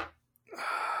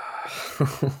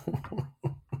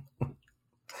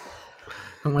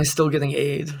 Am I still getting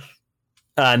aid?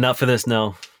 Not for this,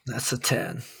 no. That's a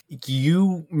 10.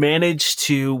 You manage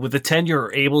to, with a 10,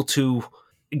 you're able to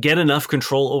get enough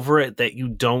control over it that you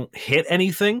don't hit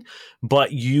anything,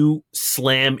 but you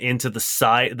slam into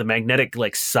the magnetic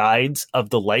like sides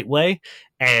of the lightway,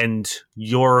 and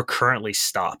you're currently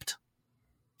stopped.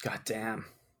 God damn.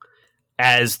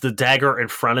 As the dagger in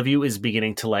front of you is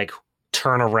beginning to like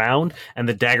turn around, and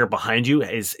the dagger behind you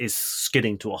is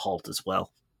skidding to a halt as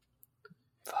well.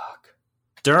 Fuck.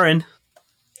 Durin.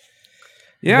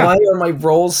 Yeah. Why are my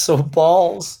rolls so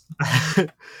balls?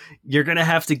 You're going to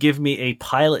have to give me a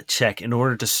pilot check in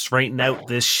order to straighten out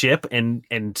this ship and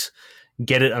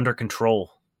get it under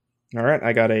control. All right,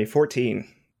 I got a 14.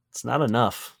 It's not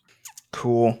enough.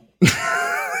 Cool.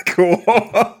 Cool.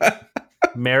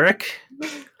 Merrick?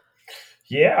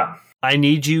 Yeah. I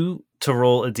need you to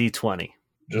roll a d20.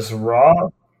 Just raw.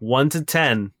 1 to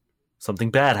 10, something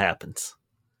bad happens.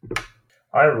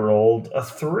 I rolled a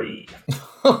 3.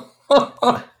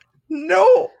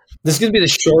 No. This is going to be the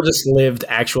shortest lived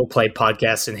actual play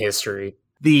podcast in history.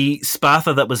 The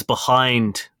Spatha that was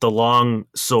behind the long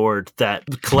sword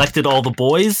that collected all the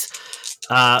boys,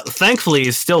 thankfully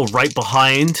is still right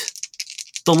behind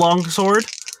the long sword.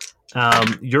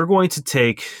 You're going to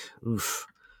take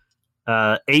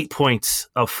 8 points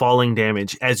of falling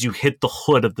damage as you hit the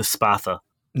hood of the Spatha.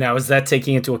 Now, is that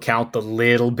taking into account the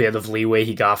little bit of leeway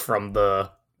he got from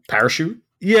the parachute?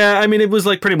 Yeah, I mean, it was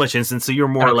like pretty much instant, so you're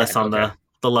more or less on the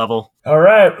level. All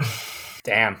right.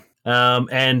 Damn.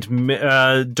 And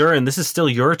Durin, this is still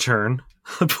your turn,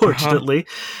 unfortunately.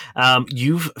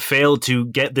 You've failed to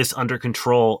get this under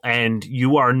control, and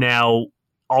you are now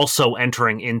also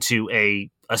entering into a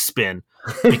spin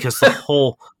because the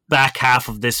whole back half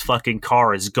of this fucking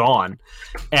car is gone.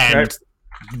 And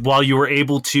while you were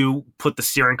able to put the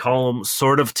steering column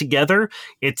sort of together,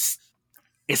 it's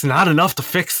not enough to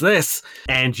fix this,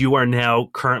 and you are now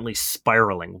currently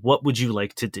spiraling. What would you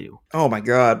like to do? Oh my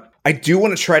god. I do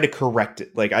want to try to correct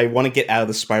it. Like, I want to get out of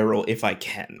the spiral if I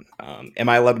can. Am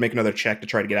I allowed to make another check to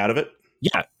try to get out of it?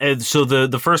 Yeah, and so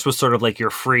the first was sort of like your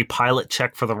free pilot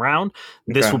check for the round.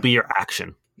 This will be your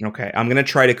action. Okay, I'm going to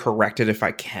try to correct it if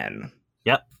I can.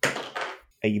 Yep.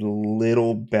 A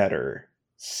little better.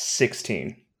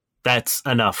 16. That's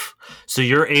enough. So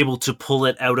you're able to pull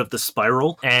it out of the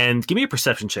spiral, and give me a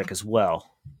perception check as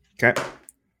well. Okay.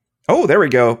 Oh, there we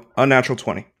go. Unnatural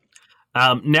 20.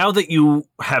 Now that you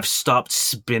have stopped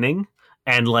spinning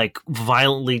and like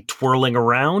violently twirling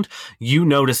around, you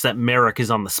notice that Merrick is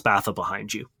on the Spatha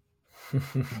behind you.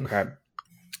 Okay.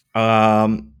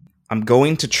 I'm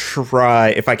going to try,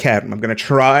 if I can, I'm going to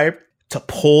try to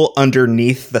pull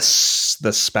underneath the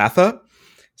Spatha.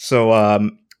 So,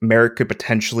 Merrick could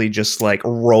potentially just like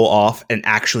roll off and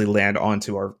actually land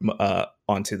onto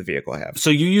onto the vehicle I have. So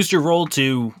you used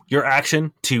your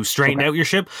action to straighten out your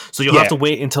ship. So you'll have to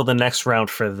wait until the next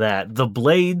round for that.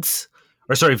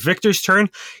 Victor's turn.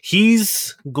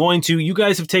 He's going to. You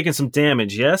guys have taken some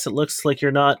damage. Yes, it looks like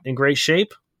you're not in great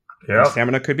shape. Yeah,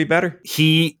 stamina could be better.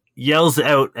 He yells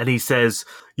out and he says,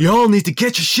 "Y'all need to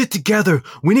get your shit together.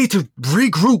 We need to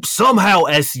regroup somehow."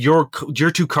 As your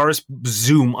two cars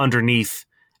zoom underneath.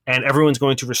 And everyone's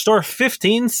going to restore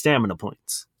 15 stamina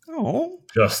points. Oh.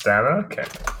 Just stamina? Okay.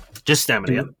 Just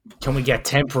stamina, yeah. Can we get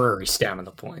temporary stamina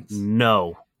points?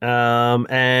 No.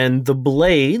 And the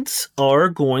blades are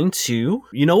going to...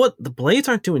 You know what? The blades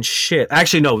aren't doing shit.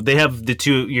 Actually, no. They have the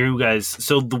two, you guys.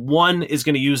 So the one is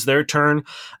going to use their turn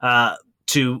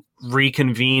to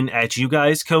reconvene at you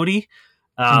guys, Cody.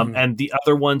 And the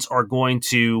other ones are going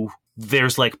to...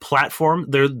 There's like platform.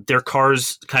 Their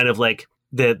cars kind of like...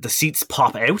 The seats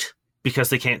pop out because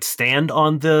they can't stand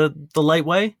on the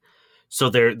lightway. So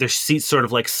their seats sort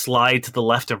of like slide to the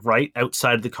left and right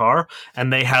outside of the car,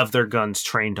 and they have their guns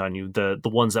trained on you, the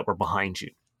ones that were behind you.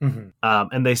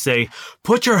 And they say,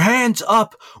 "Put your hands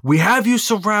up. We have you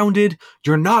surrounded.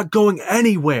 You're not going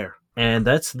anywhere." And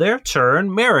that's their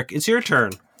turn. Merrick, it's your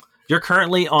turn. You're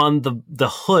currently on the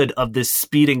hood of this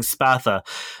speeding Spatha.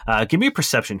 Give me a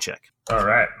perception check. All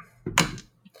right.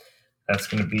 That's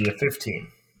going to be a 15.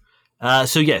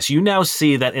 So yes, you now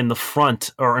see that in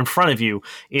front of you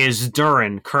is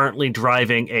Durin, currently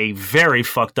driving a very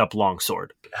fucked up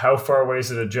longsword. How far away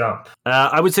is it a jump?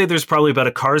 I would say there's probably about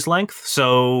a car's length.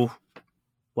 So,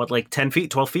 what, like 10 feet,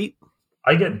 12 feet?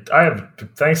 I have,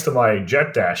 thanks to my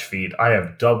jet dash feed, I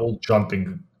have double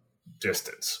jumping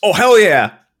distance. Oh, hell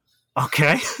yeah.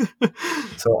 Okay.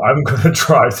 So I'm going to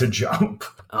try to jump.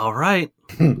 All right.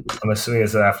 I'm assuming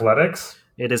it's athletics.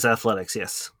 It is athletics,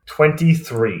 yes.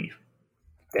 23.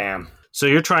 Damn. So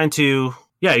you're trying to,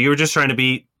 you were just trying to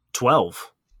beat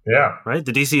 12, Yeah. right?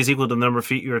 The DC is equal to the number of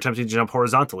feet you're attempting to jump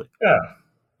horizontally. Yeah.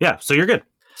 Yeah, so you're good.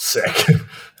 Sick.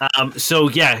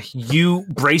 You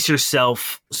brace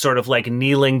yourself sort of like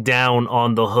kneeling down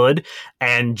on the hood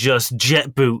and just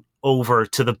jet boot over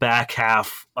to the back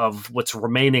half of what's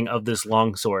remaining of this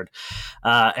longsword.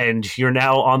 And you're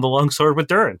now on the longsword with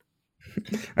Durin.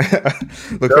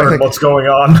 Look, Durin, what's going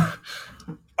on?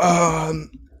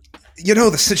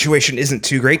 The situation isn't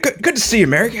too great. Good to see you,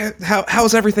 Merrick.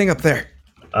 How's everything up there?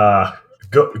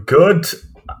 Good.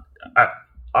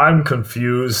 I'm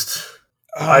confused.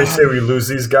 I say we lose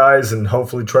these guys and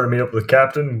hopefully try to meet up with the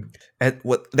captain.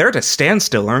 They're at a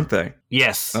standstill, aren't they?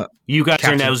 Yes. You guys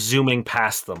Captain. are now zooming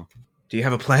past them. Do you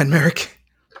have a plan, Merrick?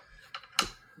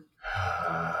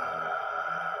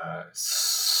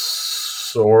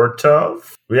 Sort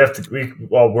of. We're at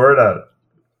a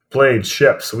blade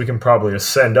ship, so we can probably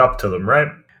ascend up to them, right?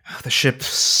 The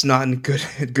ship's not in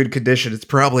good condition.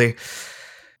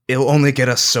 It'll only get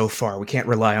us so far. We can't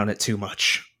rely on it too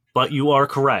much. But you are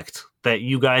correct that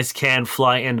you guys can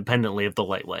fly independently of the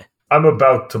lightway. I'm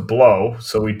about to blow,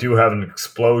 so we do have an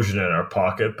explosion in our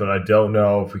pocket, but I don't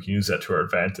know if we can use that to our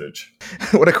advantage.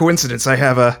 What a coincidence. I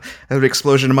have an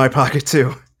explosion in my pocket,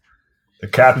 too. The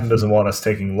captain doesn't want us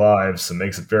taking lives, so it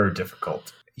makes it very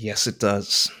difficult. Yes, it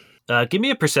does. Give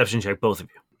me a perception check, both of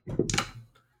you.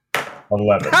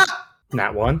 11.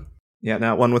 Nat 1. Yeah,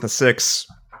 now one with a 6.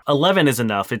 11 is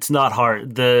enough. It's not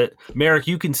hard. Merrick,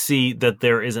 you can see that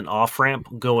there is an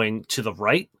off-ramp going to the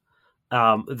right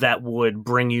that would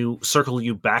circle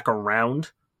you back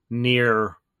around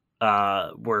near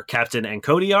where Captain and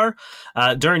Cody are.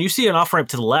 Durin, you see an off-ramp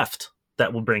to the left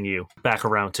that will bring you back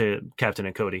around to Captain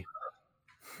and Cody.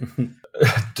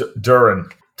 Durin,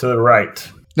 to the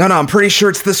right. No, I'm pretty sure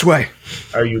it's this way.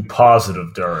 Are you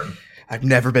positive, Durin? I've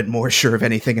never been more sure of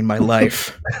anything in my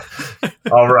life.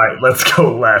 All right, let's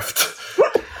go left.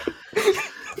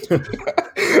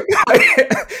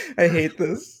 I hate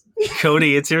this.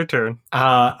 Cody, it's your turn.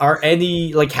 Are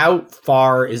any how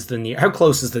close is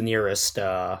the nearest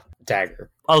dagger?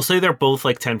 I'll say they're both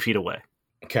like 10 feet away.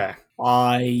 Okay.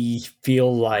 I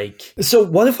feel like... So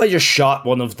what if I just shot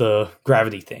one of the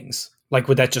gravity things?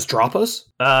 Would that just drop us?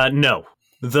 No.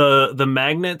 The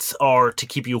magnets are to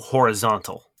keep you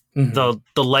horizontal. Mm-hmm.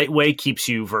 The lightway keeps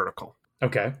you vertical.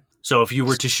 Okay. So if you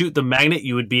were to shoot the magnet,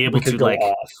 you would be able to go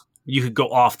off. You could go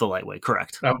off the lightway,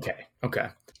 correct? Okay.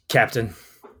 Captain,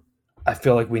 I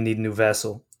feel like we need a new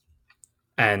vessel.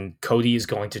 And Cody is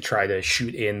going to try to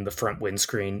shoot in the front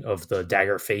windscreen of the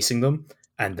dagger facing them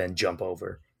and then jump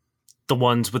over. The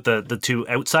ones with the two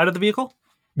outside of the vehicle?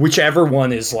 Whichever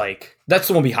one is that's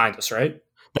the one behind us, right?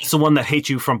 That's the one that hit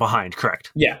you from behind, correct?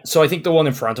 Yeah, so I think the one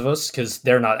in front of us, because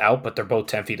they're not out, but they're both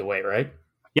 10 feet away, right?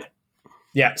 Yeah.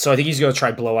 Yeah, so I think he's going to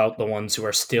try blow out the ones who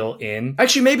are still in.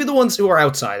 Actually, maybe the ones who are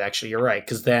outside, actually, you're right,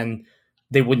 because then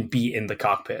they wouldn't be in the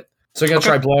cockpit. So I'm going to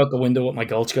try blow out the window with my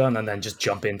gulch gun and then just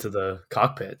jump into the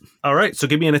cockpit. All right, so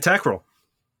give me an attack roll.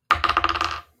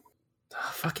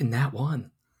 Fucking Nat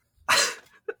 1.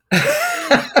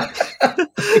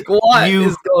 What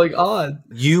is going on?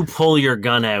 You pull your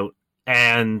gun out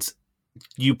and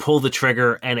you pull the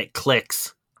trigger and it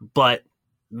clicks, but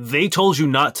they told you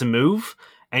not to move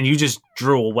and you just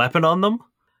drew a weapon on them.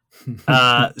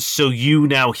 So you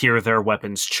now hear their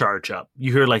weapons charge up.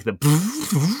 You hear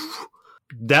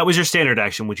that was your standard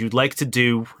action. Would you like to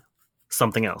do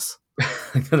something else?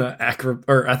 I'm gonna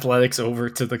athletics over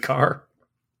to the car.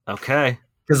 Okay.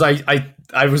 Because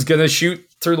I was gonna shoot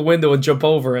through the window and jump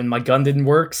over, and my gun didn't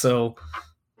work, so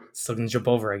still gonna jump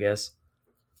over, I guess.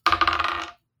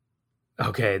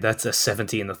 Okay, that's a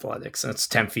 17 athletics. That's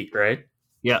 10 feet, right?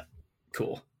 Yeah.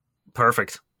 Cool.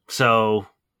 Perfect. So,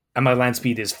 and my land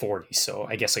speed is 40, so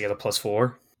I guess I get a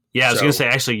 +4. Yeah, I was gonna say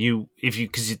actually,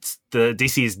 because it's the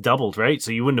DC is doubled, right?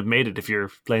 So you wouldn't have made it if your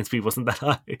land speed wasn't that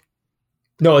high.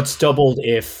 No, it's doubled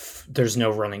if there's no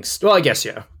running. Well, I guess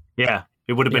yeah. Yeah,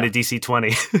 it would have been a DC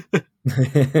 20.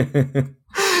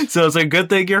 So it's a good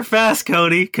thing you're fast,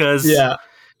 Cody, because Yeah.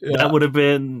 that would have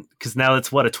been, because now it's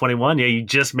what, a 21? Yeah, you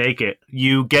just make it.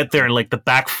 You get there and like the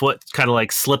back foot kind of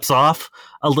like slips off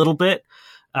a little bit,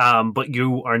 but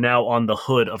you are now on the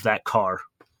hood of that car.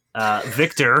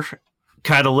 Victor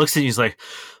kind of looks at you, he's like,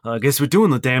 I guess we're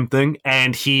doing the damn thing.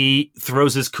 And he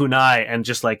throws his kunai and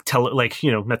just like,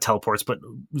 not teleports, but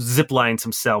zip lines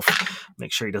himself.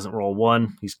 Make sure he doesn't roll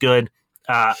 1. He's good.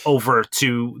 Over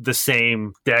to the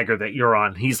same dagger that you're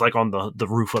on. He's like on the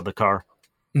roof of the car.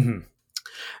 Mm-hmm.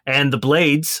 And the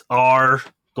blades are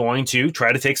going to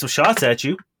try to take some shots at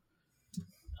you.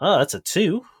 Oh, that's a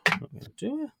 2.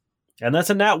 And that's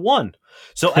a nat 1.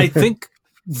 So I think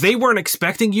they weren't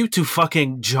expecting you to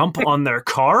fucking jump on their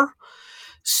car.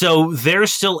 So they're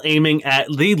still aiming at,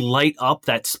 they light up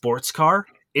that sports car.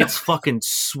 It's fucking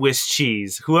Swiss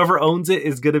cheese. Whoever owns it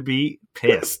is going to be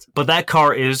pissed. But that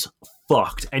car is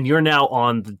fucked. And you're now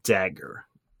on the dagger.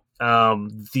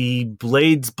 The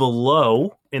blades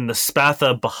below in the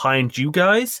spatha behind you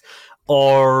guys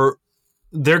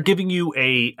they're giving you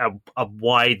a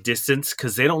wide distance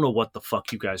because they don't know what the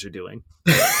fuck you guys are doing.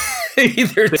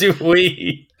 Either do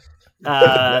we.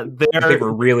 They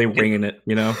were really winging it,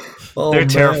 you know? They're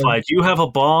terrified. You have a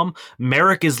bomb.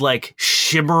 Merrick is like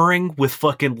shimmering with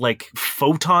fucking like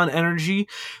photon energy.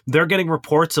 They're getting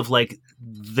reports of like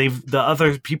the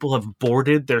other people have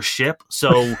boarded their ship,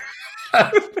 so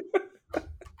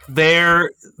the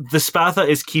spatha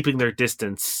is keeping their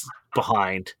distance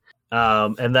behind.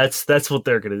 And that's what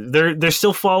they're gonna do. They're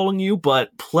still following you,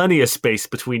 but plenty of space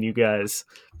between you guys.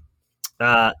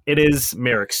 It is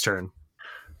Merrick's turn.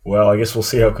 Well, I guess we'll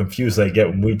see how confused they get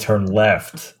when we turn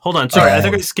left. Hold on, sorry. I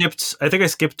think I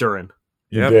skipped Durin.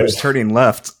 Yep, it was turning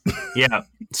left. Yeah.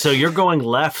 So you're going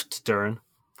left, Durin.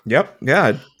 Yep.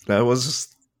 Yeah.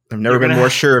 I've never been more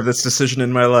sure of this decision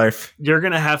in my life. You're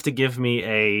gonna have to give me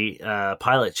a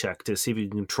pilot check to see if you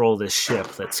can control this ship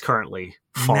that's currently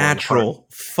falling Natural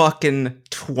apart. fucking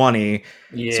 20.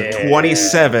 Yeah. So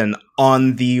 27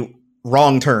 on the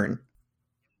wrong turn.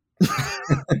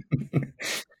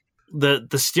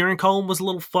 The steering column was a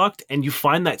little fucked, and you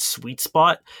find that sweet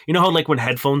spot. You know how like when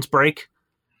headphones break,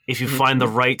 if you find the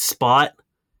right spot,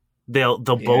 they'll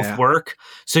both work.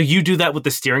 So you do that with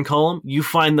the steering column. You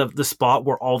find the spot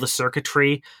where all the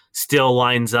circuitry still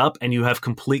lines up, and you have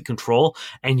complete control.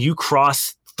 And you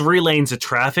cross 3 lanes of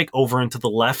traffic over into the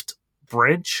left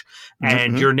bridge,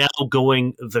 and you're now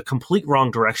going the complete wrong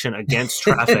direction against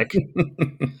traffic.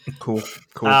 Cool.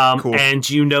 And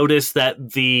you notice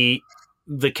that the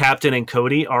captain and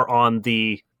Cody are on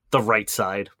the right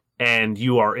side, and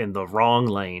you are in the wrong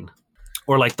lane,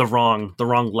 or like the wrong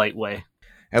light way.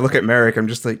 I look at Merrick. I'm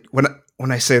just like,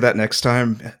 when I say that next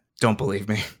time, don't believe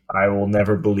me. I will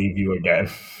never believe you again.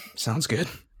 Sounds good.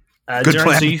 Good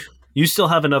plan. So you still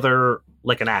have another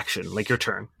like an action, like your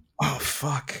turn. Oh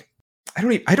fuck!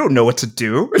 I don't know what to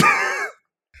do.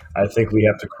 I think we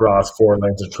have to cross 4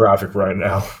 lanes of traffic right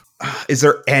now. Is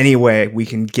there any way we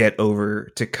can get over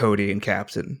to Cody and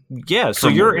Captain? Yeah, so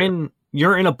you're in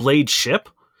a blade ship.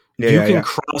 You can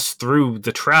cross through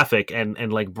the traffic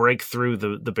and like break through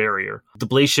the barrier. The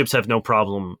blade ships have no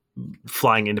problem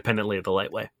flying independently of the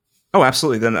lightway. Oh,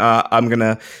 absolutely. Then I'm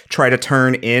gonna try to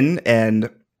turn in, and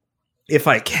if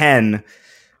I can,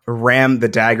 ram the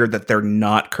dagger that they're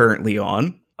not currently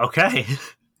on. Okay.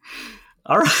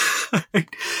 All right.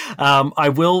 I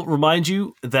will remind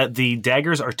you that the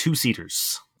daggers are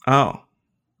 2-seaters. Oh.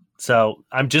 So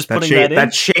I'm just putting that in.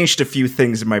 That changed a few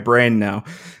things in my brain now.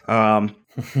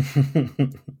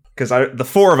 Because the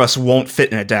 4 of us won't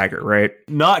fit in a dagger, right?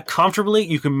 Not comfortably.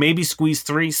 You can maybe squeeze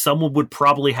 3. Someone would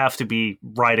probably have to be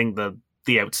riding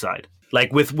the outside.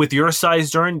 Like with your size,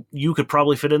 Durin, you could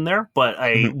probably fit in there, but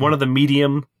one of the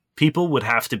medium people would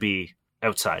have to be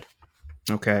outside.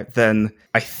 Okay, then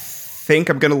I think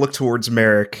I'm going to look towards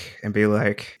Merrick and be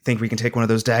like, think we can take one of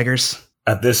those daggers?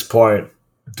 At this point,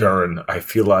 Durin, I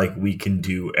feel like we can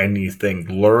do anything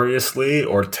gloriously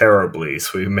or terribly,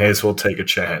 so we may as well take a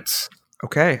chance.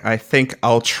 Okay, I think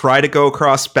I'll try to go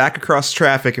back across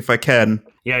traffic if I can.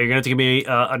 Yeah, you're going to have to give me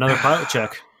another pilot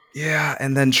check. Yeah,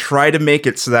 and then try to make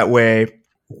it so that way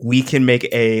we can make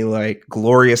a like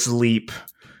glorious leap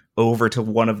over to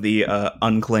one of the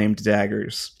unclaimed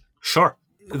daggers. Sure.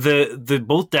 The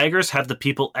both daggers have the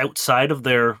people outside of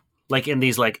their like in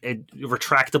these like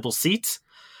retractable seats.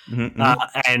 Mm-hmm.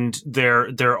 And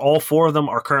they're all 4 of them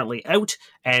are currently out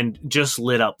and just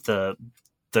lit up the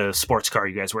sports car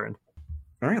you guys were in.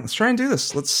 All right, let's try and do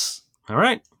this. All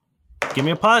right. Give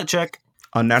me a pilot check.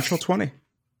 Unnatural 20.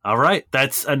 All right,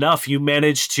 that's enough. You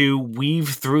manage to weave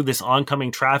through this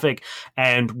oncoming traffic,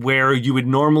 and where you would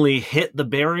normally hit the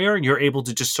barrier, you're able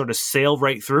to just sort of sail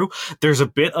right through. There's a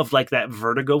bit of like that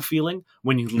vertigo feeling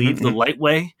when you leave the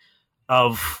lightway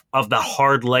of the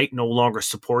hard light no longer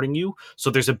supporting you.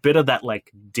 So there's a bit of that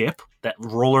like dip, that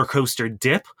roller coaster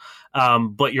dip,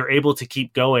 but you're able to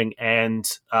keep going. And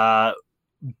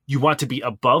you want to be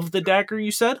above the dagger,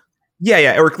 you said?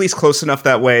 Yeah, or at least close enough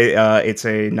that way it's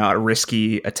a not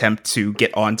risky attempt to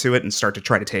get onto it and start to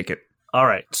try to take it. All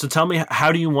right, so tell me,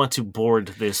 how do you want to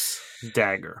board this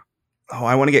dagger? Oh,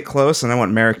 I want to get close, and I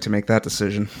want Merrick to make that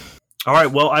decision. All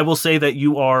right, well, I will say that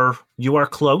you are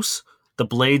close. The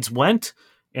blades went,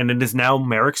 and it is now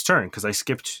Merrick's turn, because I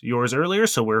skipped yours earlier,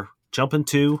 so we're jumping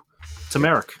to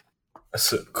Merrick.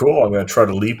 Cool, I'm going to try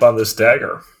to leap on this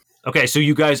dagger. Okay, so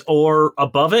you guys are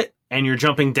above it, and you're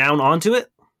jumping down onto it?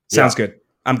 Sounds good.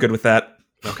 I'm good with that.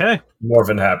 Okay. More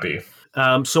than happy.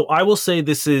 So I will say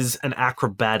this is an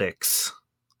acrobatics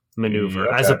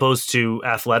maneuver as opposed to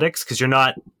athletics, because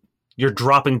you're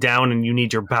dropping down and you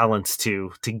need your balance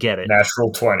to get it.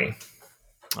 Natural 20.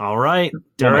 All right.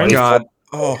 Oh my God.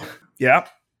 Oh, yeah.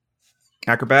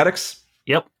 Acrobatics?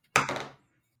 Yep.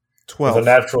 12. With a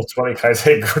natural 20, can I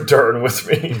take Durin with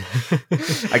me?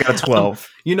 I got a 12.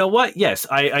 You know what? Yes,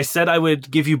 I said I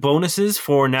would give you bonuses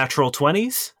for natural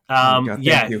 20s.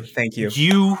 Thank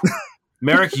you.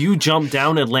 Merrick, you jump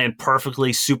down and land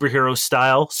perfectly superhero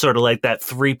style, sort of like that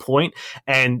 3-point.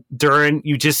 And Durin,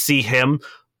 you just see him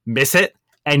miss it,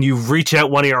 and you reach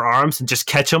out one of your arms and just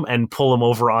catch him and pull him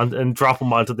over on and drop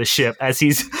him onto the ship as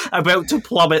he's about to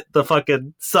plummet the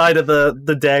fucking side of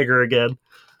the dagger again.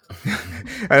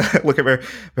 I look at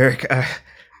Merrick.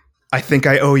 I think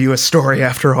I owe you a story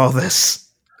after all this.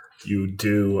 You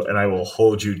do, and I will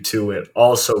hold you to it.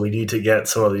 Also, we need to get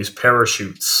some of these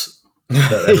parachutes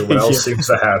that everyone else seems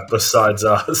to have besides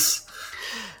us.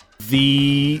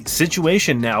 The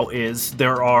situation now is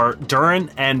Durin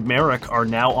and Merrick are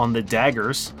now on the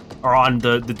daggers, are on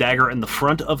the dagger in the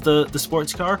front of the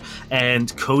sports car,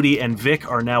 and Cody and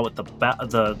Vic are now at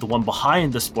the one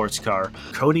behind the sports car.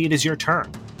 Cody, it is your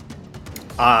turn.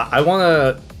 I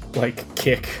want to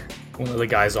kick one of the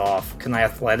guys off. Can I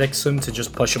athletics him to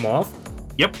just push him off?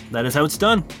 Yep, that is how it's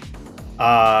done.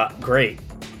 Great.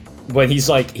 When he's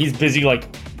busy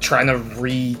trying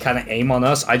to kind of aim on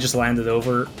us, I just landed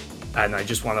over, and I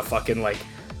just want to fucking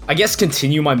I guess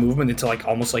continue my movement into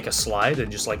almost like a slide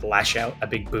and just lash out a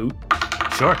big boot.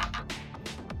 Sure.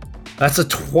 That's a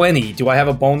 20. Do I have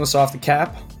a bonus off the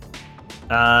cap?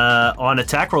 On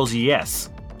attack rolls, yes.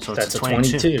 So that's it's a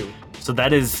 22. So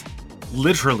that is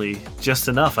literally just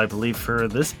enough, I believe, for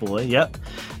this boy. Yep.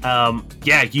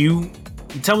 You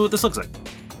tell me what this looks like.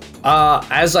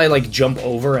 As I jump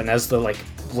over, and as the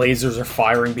lasers are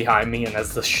firing behind me, and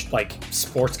as the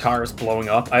sports car is blowing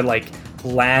up, I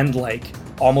land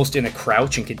almost in a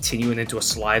crouch and continuing into a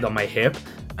slide on my hip,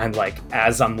 and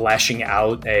as I'm lashing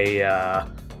out a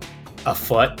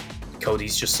foot,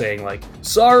 Cody's just saying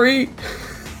sorry.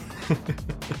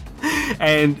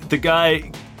 And the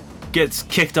guy gets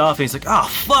kicked off, and he's like, oh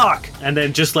fuck, and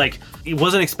then just he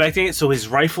wasn't expecting it, so his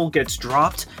rifle gets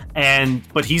dropped,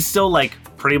 but he's still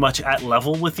pretty much at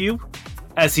level with you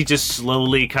as he just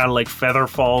slowly kind of feather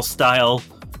fall style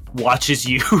watches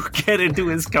you get into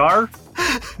his car.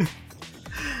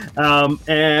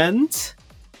 And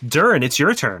Durin, it's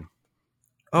your turn.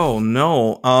 Oh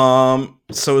no.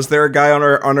 So is there a guy on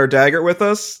our dagger with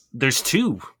us? There's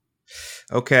two.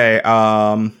 Okay.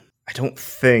 I don't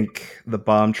think the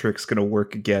bomb trick's gonna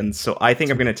work again, so I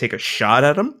think I'm gonna take a shot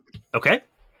at him. Okay.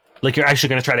 You're actually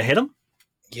gonna try to hit him?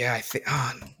 Yeah, I think.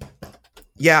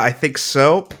 Yeah, I think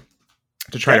so.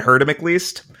 To try to hurt him at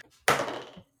least.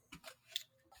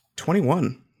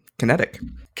 21. Kinetic.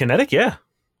 Kinetic, yeah.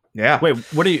 Yeah. Wait,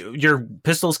 what are you? Your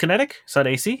pistol's kinetic? Is that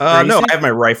AC? No, I have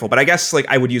my rifle, but I guess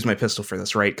I would use my pistol for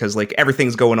this, right? Because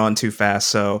everything's going on too fast.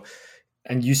 So.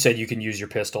 And you said you can use your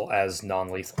pistol as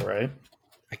non-lethal, right?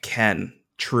 I can.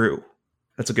 True.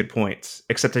 That's a good point.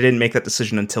 Except I didn't make that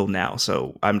decision until now,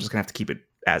 so I'm just gonna have to keep it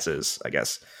as is, I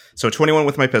guess. So 21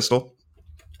 with my pistol.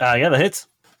 Yeah, that hits.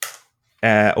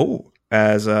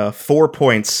 As 4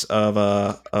 points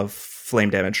of flame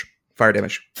damage, fire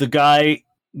damage. The guy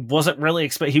wasn't really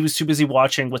he was too busy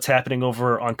watching what's happening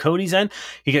over on Cody's end.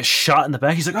 He gets shot in the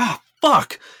back. He's like, oh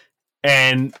fuck,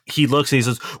 and he looks and he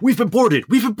says, we've been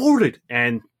boarded,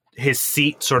 and his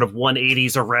seat sort of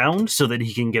 180s around so that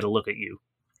he can get a look at you.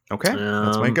 Okay,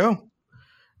 that's my go.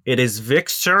 It is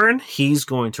Vic's turn. He's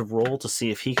going to roll to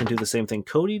see if he can do the same thing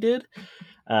Cody did.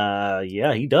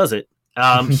 Yeah, he does it.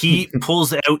 He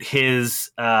pulls out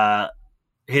his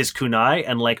kunai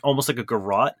and almost like a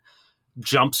garrote,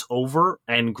 jumps over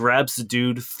and grabs the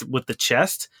dude with the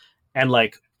chest and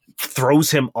like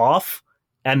throws him off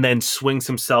and then swings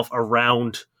himself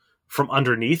around from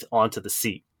underneath onto the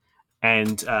seat.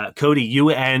 And Cody, you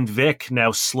and Vic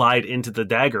now slide into the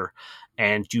dagger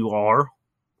and you are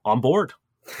on board.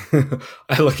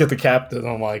 I look at the captain.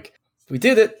 I'm like, we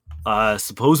did it.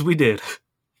 Suppose we did.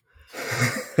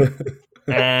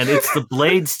 And it's the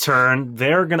Blades' turn.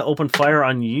 They're going to open fire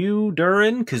on you,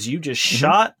 Durin, because you just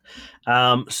shot.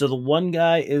 So the one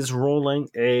guy is rolling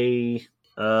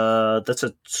that's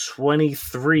a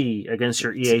 23 against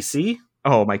your EAC.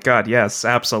 Oh my god, yes,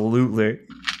 absolutely.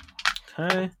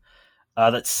 Okay.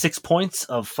 That's 6 points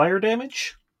of fire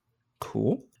damage.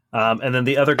 Cool. And then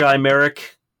the other guy,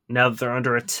 Merrick, now that they're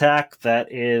under attack,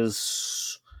 that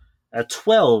is a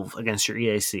 12 against your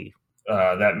EAC.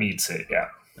 That meets it, yeah.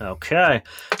 Okay.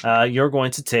 You're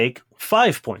going to take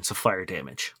 5 points of fire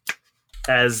damage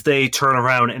as they turn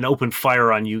around and open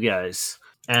fire on you guys.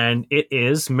 And it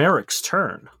is Merrick's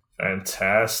turn.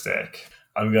 Fantastic.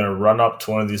 I'm going to run up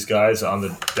to one of these guys on the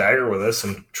dagger with us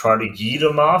and try to yeet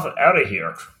him off out of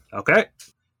here. Okay.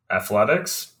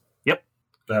 Athletics? Yep.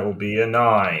 That will be a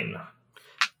 9.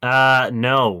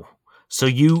 No. So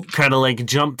you kind of like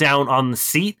jump down on the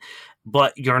seat,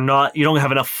 but you don't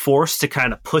have enough force to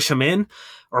kind of push him in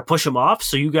or push him off.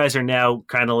 So you guys are now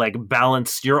kind of like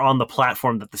balanced. You're on the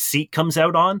platform that the seat comes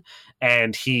out on,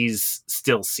 and he's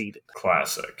still seated.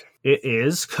 Classic. It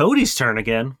is Cody's turn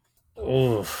again.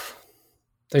 Oof.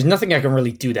 There's nothing I can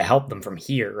really do to help them from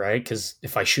here, right? Because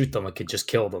if I shoot them, I could just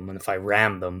kill them. And if I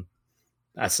ram them,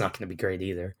 that's not going to be great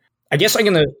either. I guess I'm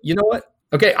going to, you know what?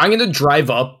 Okay, I'm going to drive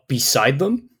up beside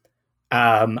them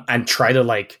and try to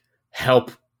like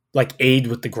help, like aid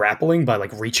with the grappling by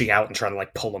like reaching out and trying to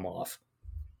like pull them off.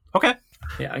 Okay.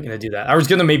 Yeah, I'm going to do that. I was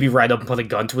going to maybe ride up and put a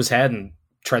gun to his head and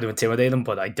try to intimidate him,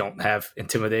 but I don't have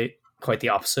intimidate. Quite the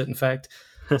opposite, in fact.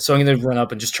 So I'm going to run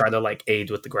up and just try to like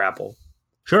aid with the grapple.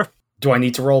 Sure. Do I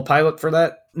need to roll pilot for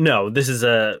that? No, this is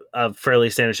a fairly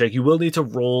standard check. You will need to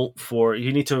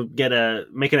you need to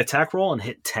make an attack roll and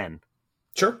hit 10.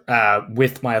 Sure.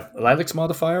 With my athletics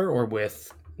modifier or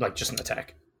with like just an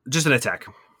attack? Just an attack.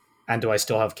 And do I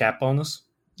still have cap bonus?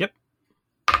 Yep.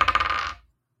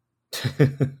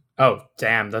 Oh,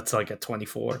 damn. That's like a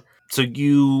 24. So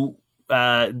you,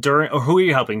 Durin, or who are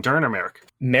you helping? Durin or Merrick?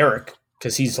 Merrick,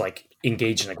 because he's like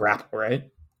engaged in a grapple, right?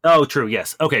 Oh, true.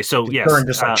 Yes. Okay. So yes. Durin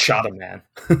just like shot a man.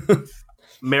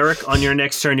 Merrick, on your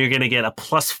next turn, you're going to get a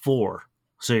 +4.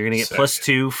 So you're going to get Sick.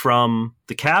 +2 from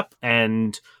the cap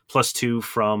and +2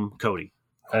 from Cody.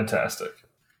 Fantastic.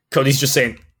 Cody's just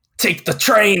saying, take the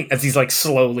train, as he's like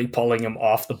slowly pulling him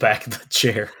off the back of the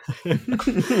chair.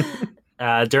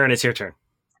 Durin, it's your turn.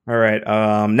 All right.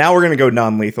 Now we're gonna go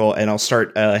non-lethal, and I'll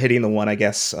start hitting the one. I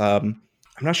guess I'm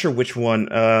not sure which one.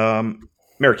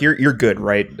 Merrick, you're good,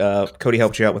 right? Cody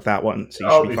helped you out with that one, so you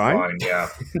I'll should be be fine. fine, yeah.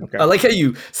 Okay. I like how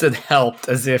you said helped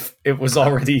as if it was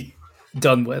already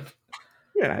done with.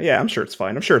 Yeah, I'm sure it's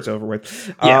fine. I'm sure it's over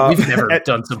with. Yeah, we've never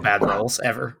done some bad rolls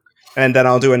ever. And then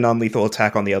I'll do a non-lethal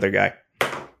attack on the other guy,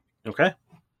 Okay.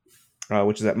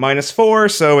 which is at -4.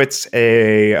 So it's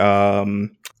a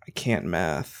I can't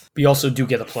math. We also do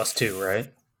get a +2,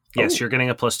 right? Yes, Oh. you're getting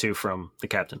a +2 from the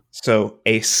captain. So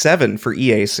a 7 for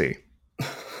EAC.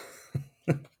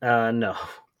 No.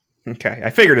 Okay, I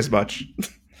figured as much.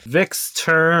 Vic's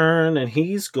turn, and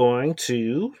he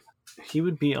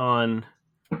would be on.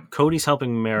 Cody's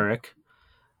helping Merrick.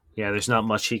 Yeah, there's not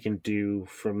much he can do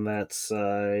from that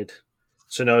side.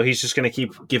 So no, he's just going to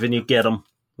keep giving you get him,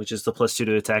 which is the +2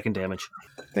 to attack and damage.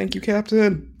 Thank you,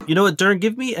 Captain. You know what, Durin,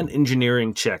 give me an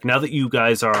engineering check. Now that you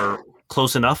guys are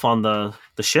close enough on the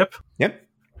ship. Yep.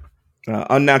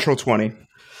 Unnatural 20.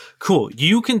 Cool.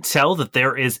 You can tell that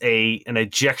there is an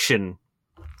ejection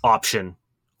option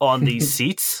on these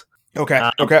seats. Okay.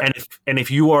 Okay. And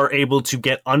if you are able to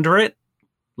get under it,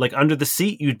 like under the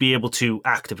seat, you'd be able to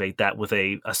activate that with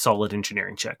a solid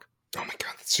engineering check. Oh my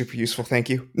god, that's super useful. Thank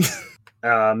you.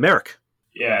 Merrick.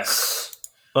 Yes.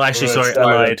 Well, actually, Well, sorry, that's I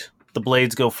fine. lied. The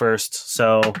blades go first.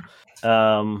 So,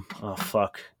 oh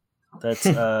fuck, that's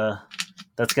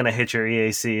gonna hit your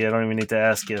EAC. I don't even need to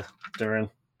ask you, Durin.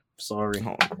 Sorry.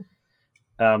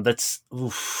 That's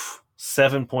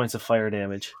 7 points of fire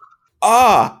damage.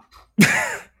 Ah.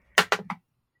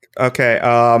 Okay.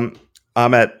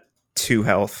 I'm at 2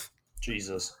 health.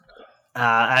 Jesus.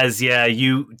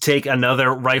 You take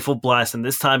another rifle blast, and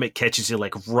this time it catches you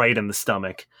like right in the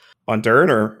stomach. On Durin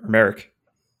or Merrick?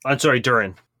 I'm sorry,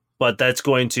 Durin. But that's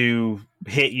going to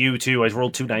hit you too. I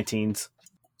rolled 2 19s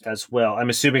as well.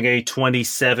 I'm assuming a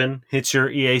 27 hits your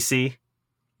EAC.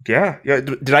 Yeah.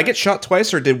 Did I get shot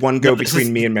twice, or did one go No, this between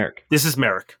is- me and Merrick? This is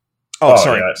Merrick. Oh,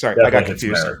 sorry. yeah, Sorry. I got definitely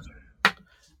hits confused.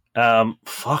 Merrick.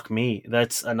 Fuck me.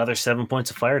 That's another 7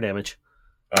 points of fire damage.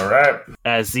 All right.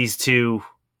 As these two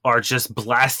are just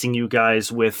blasting you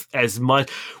guys with as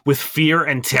much with fear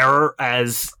and terror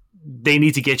as they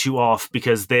need to get you off,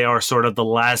 because they are sort of the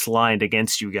last line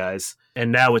against you guys.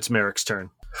 And now it's Merrick's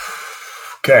turn.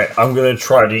 Okay, I'm gonna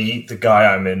try to eat the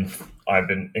guy I've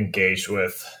been engaged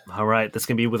with. All right, that's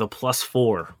gonna be with a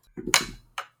 +4.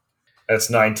 That's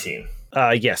 19.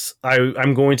 Yes,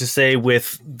 I'm going to say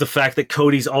with the fact that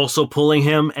Cody's also pulling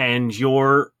him and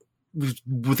you're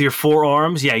with your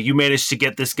forearms, yeah, you managed to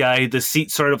get this guy. The seat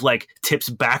sort of like tips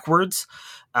backwards,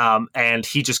 and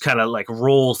he just kind of like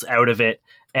rolls out of it.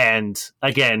 And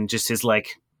again, just his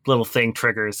like little thing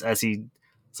triggers as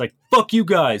it's like, "Fuck you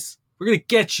guys, we're gonna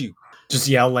get you." Just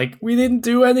yell like, we didn't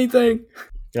do anything.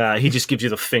 He just gives you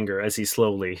the finger as he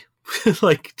slowly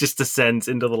like just descends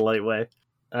into the lightway.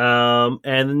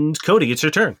 And Cody, it's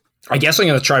your turn. I guess I'm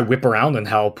going to try whip around and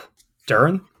help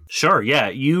Durin. Sure, yeah.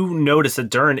 You notice that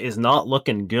Durin is not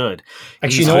looking good. Actually,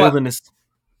 He's you know what? holding his...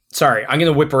 Sorry, I'm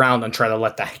going to whip around and try to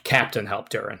let the captain help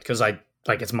Durin, because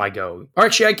it's my go. Or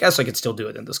actually, I guess I could still do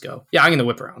it in this go. Yeah, I'm going to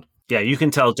whip around. Yeah, you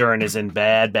can tell Durin is in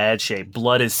bad shape.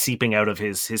 Blood is seeping out of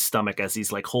his stomach as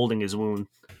he's like holding his wound.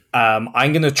 I'm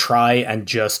going to try and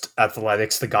just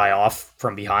athletics the guy off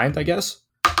from behind, I guess.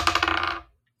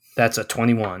 That's a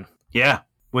 21. Yeah,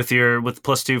 with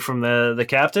 +2 from the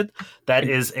captain, that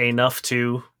is enough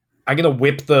to... I'm going to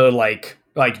whip the like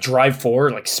drive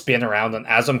forward, like spin around, and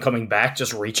as I'm coming back,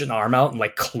 just reach an arm out and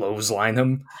like clothesline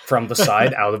him from the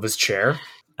side out of his chair.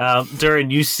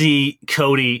 Durin, you see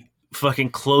Cody fucking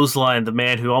clothesline the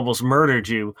man who almost murdered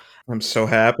you. I'm so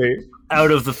happy.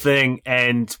 Out of the thing,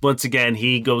 and once again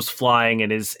he goes flying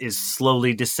and is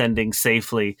slowly descending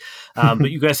safely.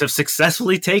 But you guys have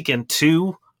successfully taken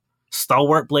 2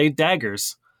 stalwart blade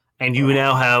daggers, and you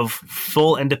now have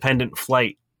full independent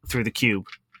flight through the cube.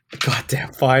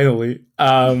 Goddamn, finally.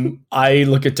 I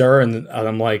look at Durin and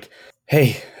I'm like,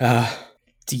 hey,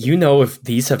 do you know if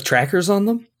these have trackers on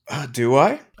them? Do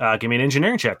I? Give me an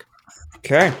engineering check.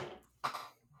 Okay.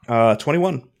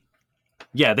 21.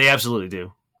 Yeah, they absolutely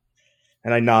do.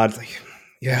 And I nod, like,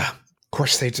 yeah, of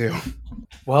course they do.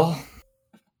 Well,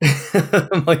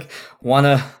 I'm like,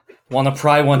 wanna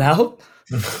pry one out?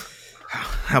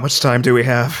 How much time do we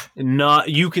have?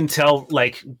 You can tell,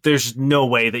 like, there's no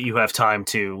way that you have time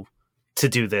to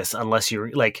do this unless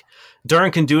you're like,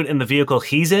 Durin can do it in the vehicle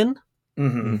he's in.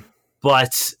 Mm-hmm.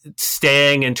 But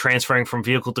staying and transferring from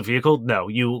vehicle to vehicle, no,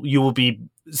 you will be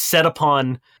set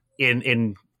upon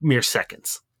in mere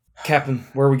seconds. Captain,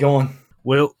 where are we going?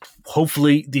 Well,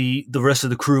 hopefully the rest of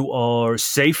the crew are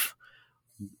safe.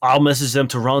 I'll message them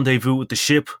to rendezvous with the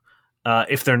ship.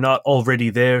 If they're not already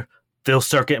there, they'll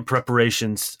start getting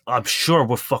preparations. I'm sure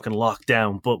we're fucking locked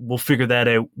down, but we'll figure that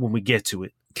out when we get to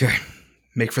it. Okay.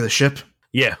 Make for the ship?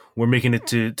 Yeah, we're making it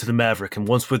to the Maverick, and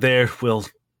once we're there, we'll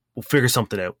figure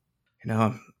something out. You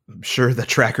know, I'm sure the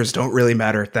trackers don't really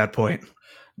matter at that point.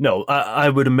 No, I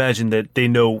would imagine that they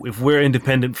know if we're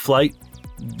independent flight,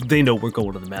 they know we're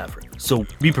going to the Maverick. So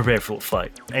be prepared for a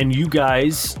fight. And you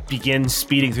guys begin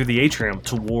speeding through the atrium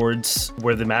towards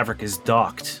where the Maverick is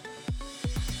docked.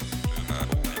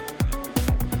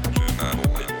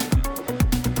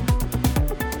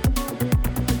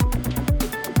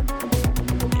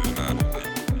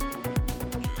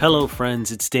 Hello,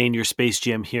 friends. It's Dane, your Space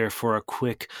Jam, here for a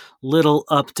quick little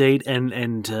update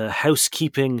and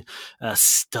housekeeping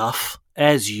stuff.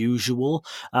 As usual,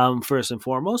 first and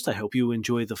foremost, I hope you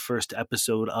enjoy the first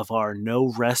episode of our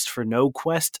No Rest for No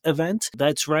Quest event.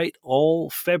 That's right, all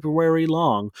February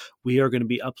long, we are going to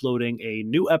be uploading a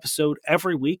new episode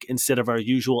every week instead of our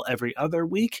usual every other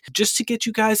week, just to get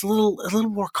you guys a little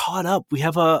more caught up. We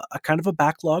have a kind of a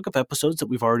backlog of episodes that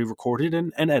we've already recorded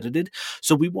and edited,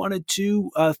 so we wanted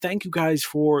to thank you guys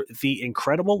for the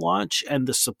incredible launch and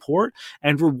the support,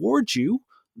 and reward you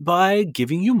by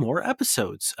giving you more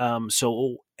episodes.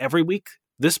 So every week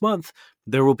this month,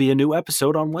 there will be a new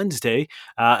episode on Wednesday,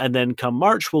 and then come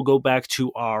March, we'll go back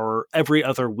to our every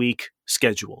other week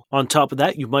schedule. On top of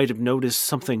that, you might have noticed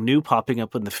something new popping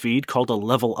up in the feed called a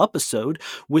level up episode,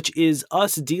 which is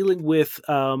us dealing with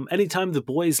anytime the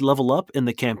boys level up in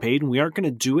the campaign. We aren't going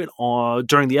to do it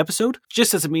during the episode,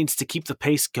 just as a means to keep the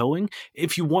pace going.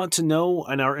 If you want to know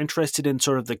and are interested in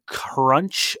sort of the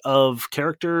crunch of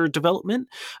character development,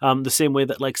 the same way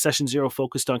that like Session Zero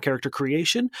focused on character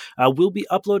creation, we'll be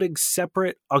uploading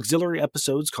separate auxiliary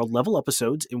episodes called level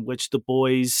episodes, in which the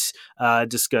boys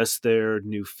discuss their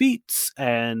new feats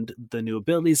and the new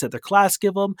abilities that their class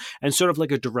give them, and sort of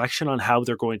like a direction on how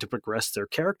they're going to progress their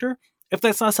character. If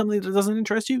that's not something that doesn't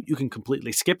interest you, you can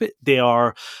completely skip it. They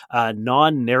are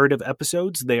non-narrative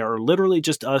episodes. They are literally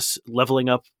just us leveling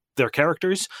up their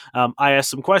characters. I ask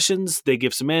some questions, they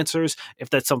give some answers. If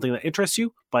that's something that interests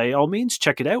you, by all means,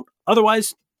 check it out.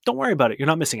 Otherwise, don't worry about it. You're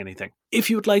not missing anything. If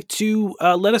you would like to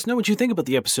let us know what you think about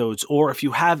the episodes, or if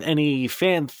you have any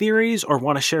fan theories or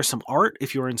want to share some art,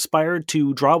 if you're inspired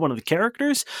to draw one of the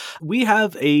characters, we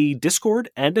have a Discord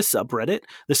and a subreddit.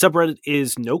 The subreddit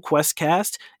is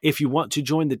NoQuestCast. If you want to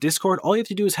join the Discord, all you have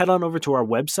to do is head on over to our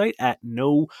website at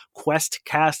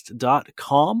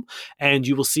noquestcast.com, and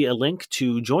you will see a link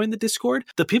to join the Discord.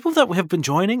 The people that have been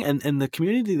joining and the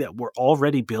community that we're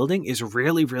already building is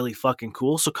really, really fucking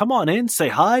cool. So come on in, say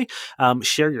hi.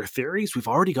 Share your theories. We've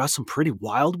already got some pretty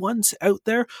wild ones out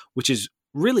there, which is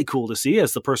really cool to see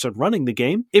as the person running the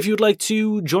game. If you'd like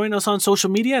to join us on social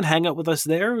media and hang out with us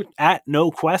there at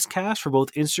NoQuestCast for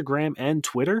both Instagram and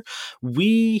Twitter,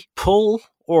 we pull,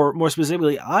 or more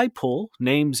specifically, I pull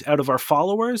names out of our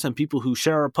followers and people who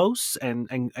share our posts and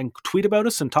tweet about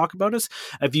us and talk about us.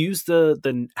 I've used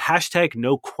the hashtag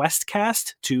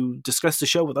NoQuestCast to discuss the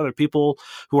show with other people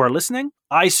who are listening.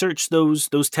 I search those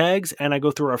tags and I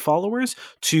go through our followers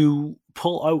to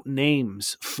pull out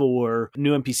names for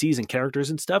new NPCs and characters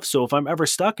and stuff. So if I'm ever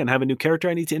stuck and have a new character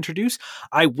I need to introduce,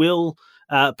 I will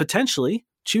potentially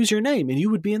choose your name and you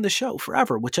would be in the show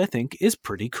forever, which I think is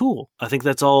pretty cool. I think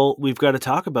that's all we've got to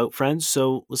talk about, friends.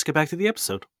 So let's get back to the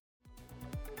episode.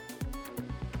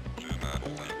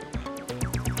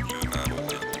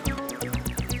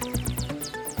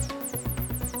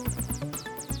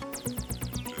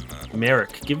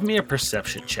 Merrick, give me a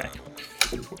perception check.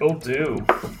 Will do.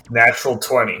 Natural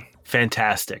 20.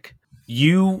 Fantastic.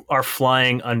 You are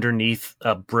flying underneath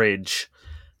a bridge,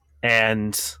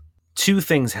 and two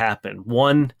things happen.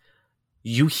 One,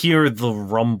 you hear the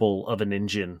rumble of an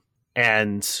engine,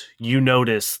 and you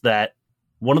notice that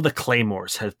one of the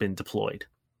claymores has been deployed,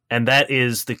 and that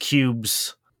is the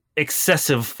cube's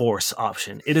excessive force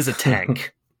option. It is a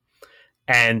tank,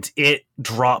 and it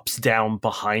drops down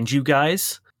behind you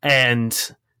guys,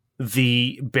 and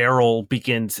the barrel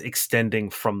begins extending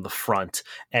from the front,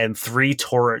 and 3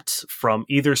 turrets from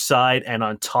either side and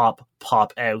on top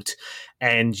pop out,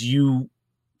 and you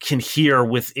can hear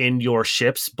within your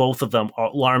ships, both of them,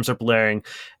 alarms are blaring,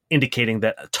 indicating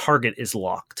that a target is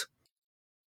locked.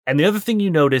 And the other thing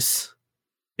you notice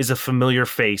is a familiar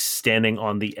face standing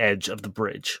on the edge of the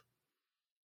bridge.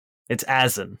 It's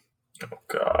Azan. Oh,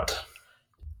 God.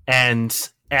 And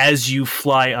as you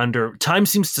fly under, time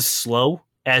seems to slow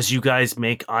as you guys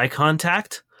make eye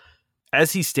contact.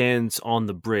 As he stands on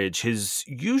the bridge, his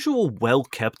usual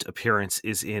well-kept appearance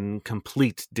is in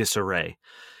complete disarray.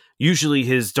 Usually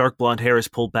his dark blonde hair is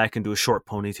pulled back into a short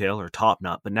ponytail or top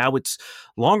knot, but now it's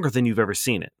longer than you've ever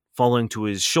seen it, falling to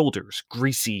his shoulders,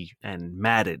 greasy and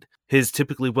matted. His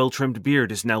typically well-trimmed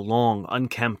beard is now long,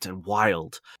 unkempt, and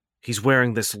wild. He's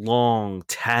wearing this long,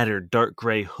 tattered, dark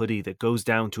gray hoodie that goes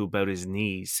down to about his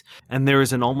knees, and there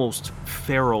is an almost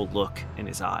feral look in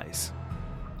his eyes.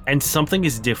 And something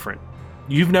is different.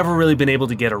 You've never really been able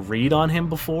to get a read on him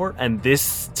before, and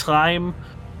this time,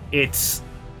 it's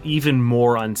even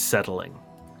more unsettling.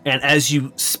 And as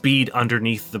you speed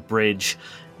underneath the bridge,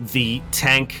 the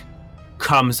tank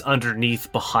comes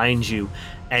underneath behind you,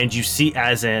 and you see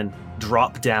Azan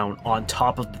drop down on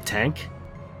top of the tank,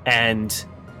 and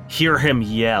hear him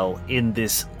yell in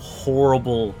this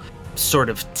horrible sort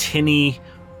of tinny,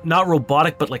 not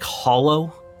robotic, but like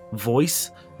hollow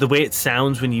voice. The way it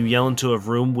sounds when you yell into a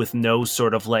room with no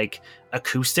sort of like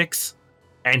acoustics.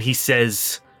 And he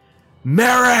says,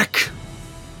 "Merrick,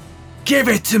 give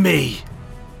it to me!"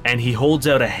 And he holds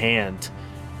out a hand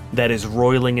that is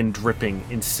roiling and dripping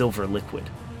in silver liquid.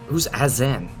 Who's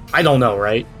Azan? I don't know,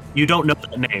 right? You don't know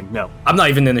the name, no. I'm not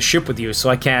even in the ship with you, so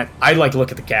I can't. I'd like to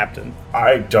look at the captain.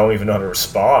 I don't even know how to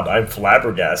respond. I'm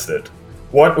flabbergasted.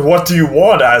 What do you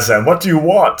want, Azan? What do you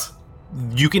want?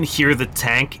 You can hear the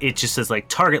tank. It just says, like,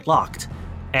 target locked.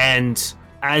 And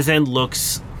Azan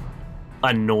looks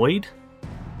annoyed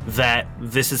that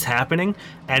this is happening.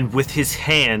 And with his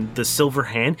hand, the silver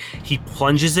hand, he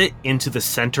plunges it into the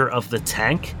center of the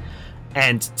tank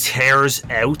and tears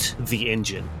out the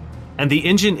engine. And the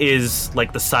engine is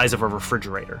like the size of a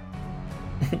refrigerator.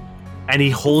 And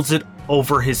he holds it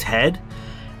over his head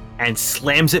and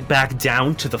slams it back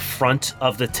down to the front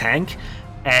of the tank.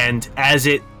 And as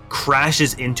it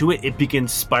crashes into it, it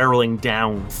begins spiraling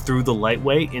down through the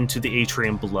lightway into the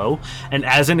atrium below. And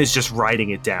Azan is just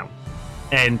riding it down.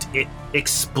 And it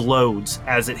explodes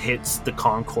as it hits the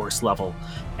concourse level.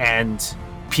 And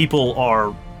people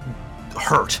are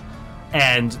hurt.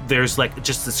 and there's like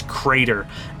just this crater,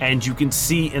 and you can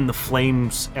see in the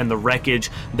flames and the wreckage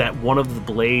that one of the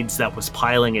blades that was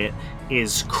piling it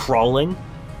is crawling,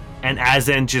 and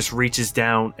Azen just reaches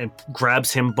down and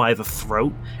grabs him by the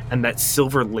throat, and that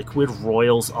silver liquid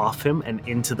roils off him and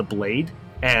into the blade,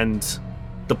 and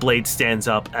the blade stands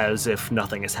up as if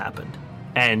nothing has happened,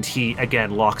 and he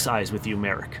again locks eyes with you,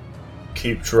 Merrick.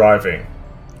 Keep driving,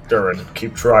 Durin.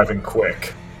 Keep driving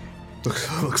quick.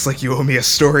 Looks like you owe me a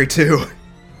story, too.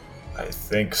 I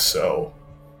think so.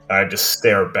 I just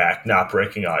stare back, not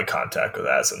breaking eye contact with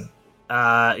Azen.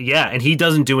 Yeah, and he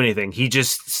doesn't do anything. He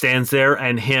just stands there,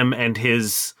 and him and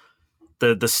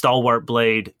the stalwart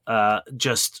blade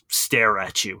just stare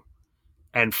at you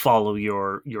and follow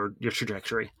your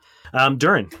trajectory.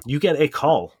 Durin, you get a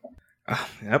call.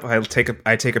 Yep, I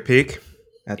take a peek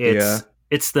at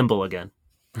It's Thimble again.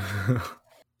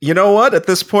 You know what? At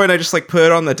this point, I just like put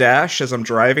it on the dash as I'm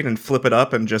driving and flip it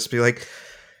up and just be like,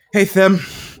 "Hey, Thim."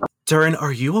 Durin,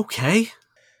 are you okay?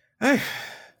 I've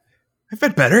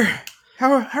been better.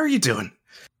 How are you doing?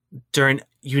 Durin,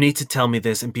 you need to tell me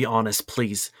this and be honest,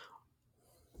 please.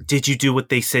 Did you do what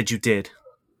they said you did?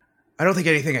 I don't think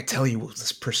anything I tell you will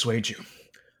just persuade you.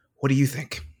 What do you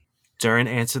think? Durin,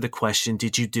 answer the question.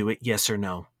 Did you do it, yes or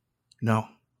no? No.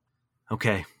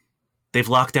 Okay. They've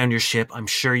locked down your ship. I'm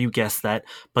sure you guessed that,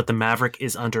 but the Maverick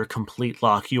is under complete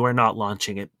lock. You are not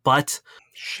launching it, but...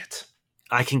 Shit.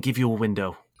 I can give you a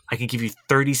window. I can give you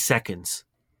 30 seconds,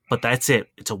 but that's it.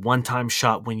 It's a one-time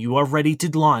shot. When you are ready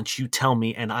to launch, you tell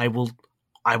me, and I will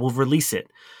release it.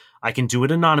 I can do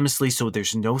it anonymously, so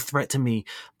there's no threat to me,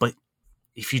 but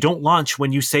if you don't launch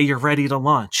when you say you're ready to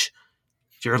launch,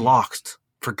 you're locked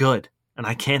for good, and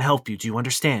I can't help you. Do you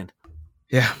understand?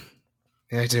 Yeah,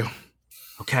 I do.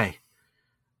 Okay.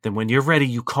 Then when you're ready,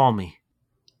 you call me.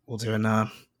 We'll do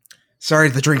an, sorry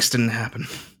the drinks didn't happen.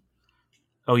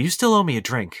 Oh, you still owe me a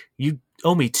drink. You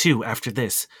owe me 2 after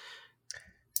this.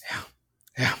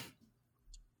 Yeah.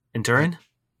 And Durin?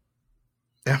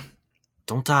 Yeah.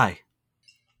 Don't die.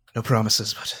 No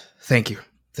promises, but thank you.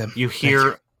 Them. You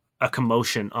hear a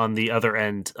commotion on the other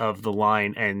end of the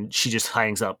line, and she just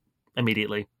hangs up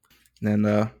immediately.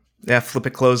 And, flip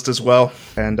it closed as well.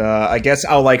 And, I guess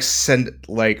I'll,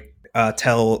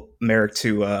 tell Merrick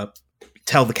to,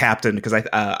 tell the captain, because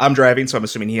I'm driving, so I'm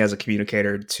assuming he has a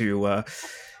communicator to,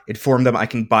 inform them I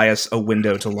can buy us a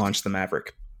window to launch the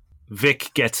Maverick. Vic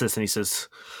gets this, and he says,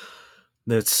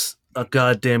 "That's a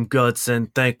goddamn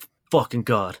godsend, thank fucking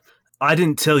God. I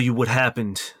didn't tell you what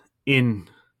happened in...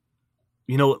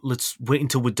 You know what, let's wait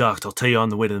until we're docked. I'll tell you on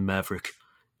the way to the Maverick."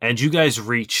 And you guys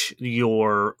reach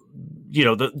your,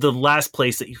 the last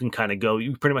place that you can kind of go.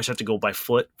 You pretty much have to go by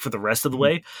foot for the rest of the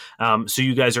way. So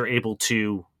you guys are able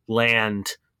to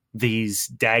land these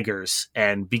daggers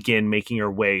and begin making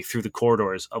your way through the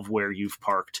corridors of where you've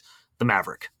parked the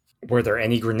Maverick. Were there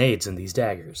any grenades in these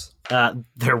daggers?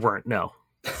 There weren't, no.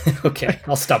 Okay,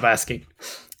 I'll stop asking.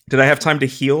 Did I have time to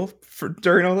heal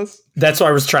during all this? That's what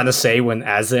I was trying to say when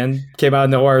Azen came out of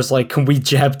nowhere. I was like, can we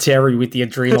jab Terry with the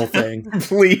adrenal thing?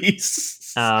 Please.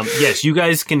 Yes, you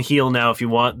guys can heal now if you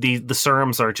want. The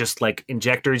serums are just like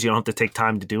injectors. You don't have to take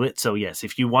time to do it. So yes,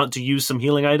 if you want to use some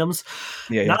healing items,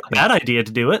 not a bad idea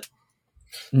to do it.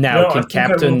 Now, can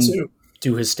Captain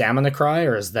do his stamina cry,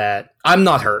 or is that... I'm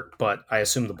not hurt, but I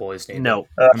assume the boys need No,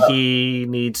 he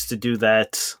needs to do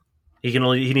that. He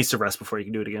needs to rest before he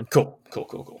can do it again. Cool.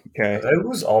 Okay. Did I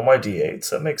lose all my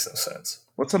D8s? That makes no sense.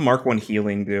 What's a Mark 1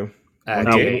 healing do?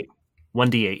 D8.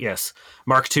 1d8, yes.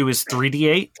 Mark 2 is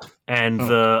 3d8, and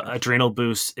the adrenal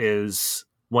boost is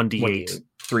 1d8.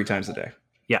 3 times a day.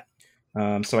 Yeah.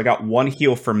 So I got 1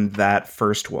 heal from that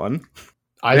first one.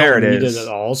 I don't need it at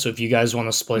all, so if you guys want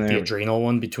to split the adrenal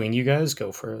one between you guys,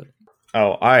 go for it.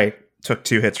 Oh, I took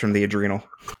 2 hits from the adrenal.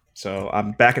 So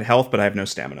I'm back at health, but I have no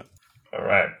stamina. All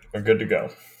right, we're good to go.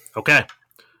 Okay.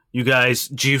 You guys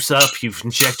juice up. You've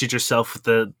injected yourself with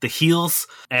the heals.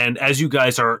 And as you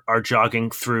guys are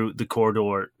jogging through the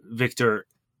corridor, Victor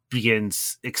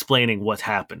begins explaining what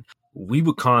happened. We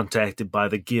were contacted by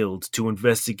the guild to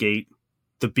investigate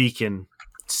the beacon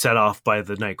set off by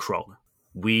the Nightcrawler.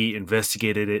 We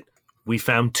investigated it. We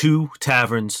found 2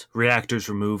 taverns, reactors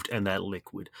removed, and that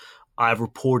liquid. I've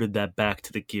reported that back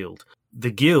to the guild.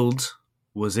 The guild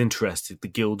was interested. The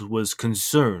guild was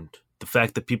concerned. The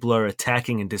fact that people are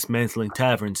attacking and dismantling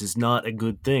taverns is not a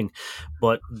good thing.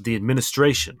 But the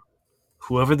administration,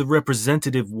 whoever the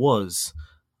representative was,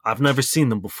 I've never seen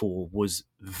them before, was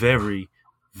very,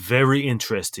 very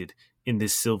interested in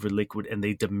this silver liquid, and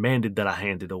they demanded that I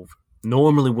hand it over.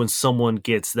 Normally when someone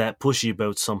gets that pushy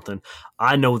about something,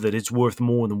 I know that it's worth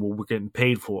more than what we're getting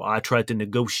paid for. I tried to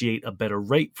negotiate a better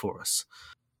rate for us.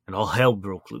 and all hell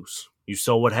broke loose. You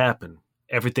saw what happened.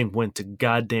 Everything went to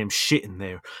goddamn shit in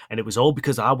there, and it was all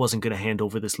because I wasn't going to hand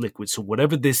over this liquid. So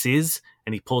whatever this is,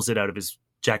 and he pulls it out of his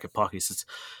jacket pocket, he says,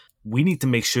 we need to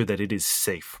make sure that it is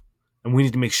safe. And we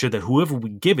need to make sure that whoever we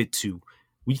give it to,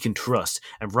 we can trust.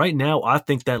 And right now, I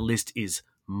think that list is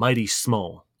mighty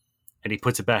small. And he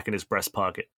puts it back in his breast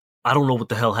pocket. I don't know what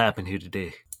the hell happened here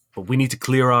today, but we need to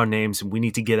clear our names and we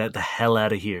need to get the hell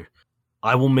out of here.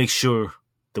 I will make sure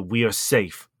that we are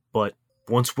safe, but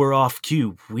once we're off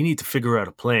cue, we need to figure out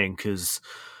a plan because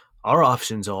our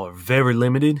options are very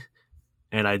limited,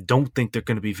 and I don't think they're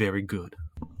going to be very good.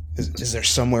 Is there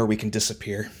somewhere we can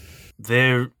disappear?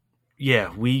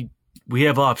 We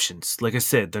have options. Like I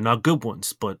said, they're not good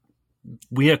ones, but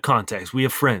we have contacts. We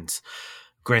have friends.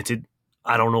 Granted,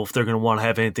 I don't know if they're going to want to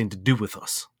have anything to do with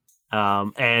us.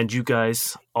 And you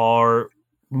guys are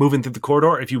moving through the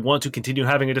corridor. If you want to continue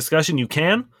having a discussion, you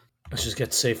can. Let's just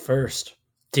get safe first.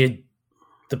 Did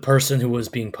the person who was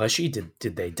being pushy,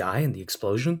 did they die in the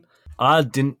explosion? I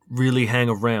didn't really hang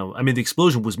around. I mean, the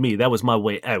explosion was me. That was my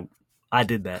way out. I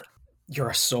did that.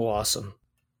 You're so awesome.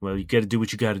 Well, you got to do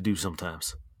what you got to do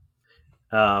sometimes.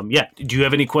 Do you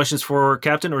have any questions for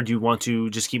Captain, or do you want to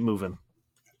just keep moving?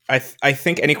 I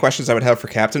think any questions I would have for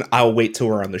Captain, I'll wait till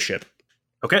we're on the ship.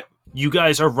 Okay. You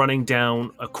guys are running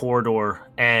down a corridor,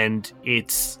 and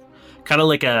it's kind of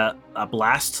like a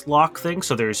blast lock thing.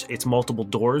 So it's multiple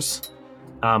doors,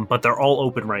 but they're all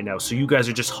open right now. So you guys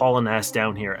are just hauling ass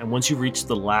down here. And once you reach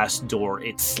the last door,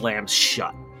 it slams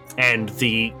shut. And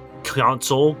the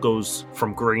console goes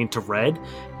from green to red,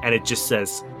 and it just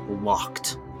says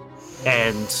locked.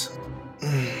 And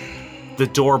the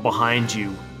door behind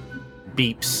you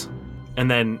beeps. And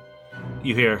then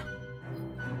you hear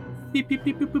beep, beep,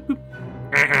 beep, beep, beep, beep.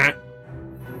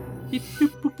 Beep,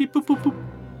 boop, boop, beep, boop, boop, boop.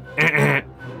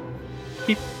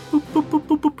 Beep, boop, boop, boop,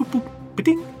 boop, boop, boop, boop.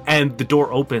 Ba-ding. And the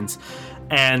door opens,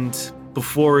 and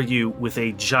before you, with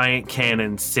a giant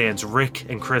cannon, stands Rick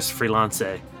and Chris Freelance.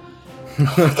 And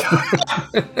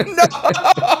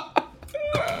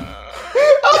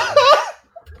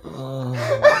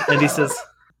he says,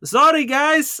 "Sorry,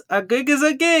 guys, a gig is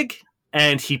a gig."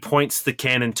 And he points the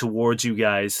cannon towards you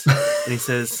guys, and he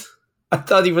says, I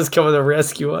thought he was coming to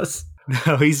rescue us.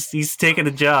 "No, he's taking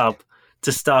a job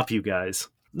to stop you guys.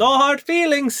 No hard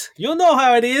feelings. You'll know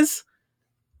how it is."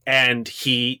 And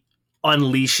he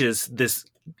unleashes this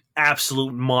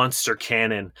absolute monster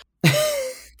cannon.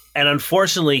 And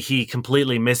unfortunately, he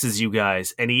completely misses you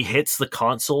guys, and he hits the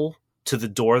console to the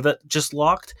door that just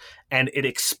locked, and it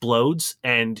explodes,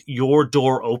 and your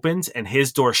door opens, and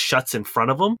his door shuts in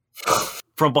front of him.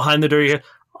 From behind the door, you hear,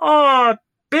 "Oh,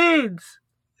 beans!"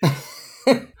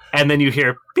 And then you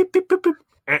hear, beep, beep, beep, beep.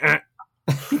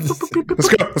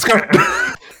 Let's go.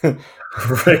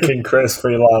 Rick and Chris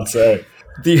Freelance,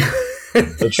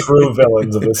 the true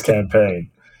villains of this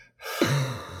campaign.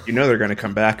 You know they're going to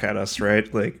come back at us,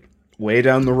 right? Like, way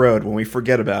down the road when we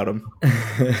forget about them.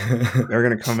 They're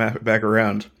going to come back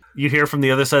around. You hear from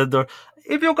the other side of the door,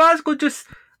 "If you guys could just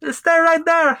stay right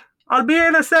there, I'll be here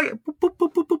in a second." Boop,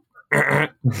 boop, boop, boop.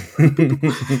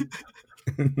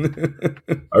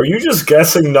 Are you just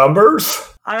guessing numbers?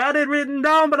 I had it written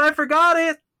down, but I forgot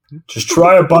it. Just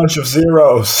try a bunch of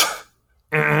zeros.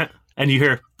 And you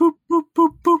hear, boop, boop,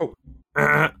 boop, boop.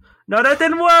 No, that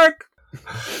didn't work.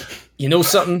 You know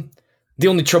something? The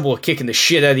only trouble with kicking the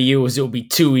shit out of you is it'll be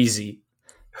too easy.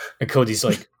 And Cody's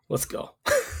like, let's go.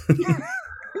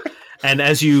 And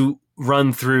as you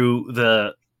run through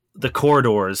the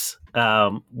corridors,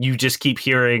 you just keep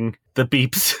hearing the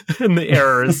beeps and the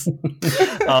errors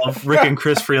of Rick and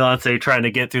Chris Freelance trying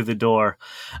to get through the door.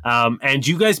 And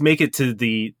you guys make it to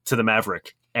the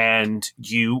Maverick, and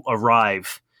you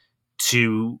arrive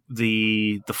to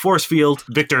the force field.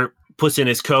 Victor puts in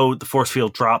his code, the force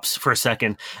field drops for a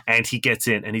second, and he gets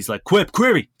in, and he's like,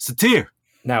 "Query, Satir."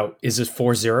 Now, is it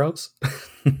 4 zeros?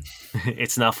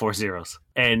 It's not 4 zeros,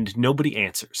 and nobody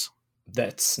answers.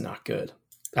 That's not good.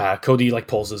 Cody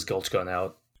pulls his gulch gun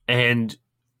out, and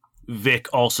Vic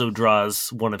also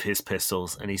draws one of his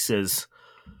pistols, and he says,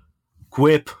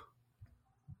 "Query,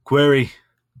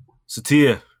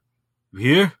 Satir, you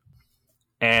here?"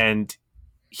 And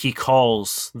he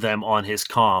calls them on his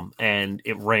comm, and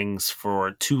it rings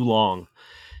for too long,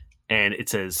 and it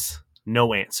says,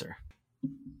 "No answer."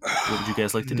 What would you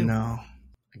guys like to do? No.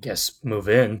 I guess move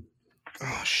in.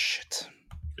 Oh, shit.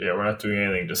 Yeah, we're not doing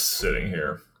anything, just sitting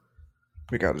here.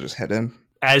 We gotta just head in.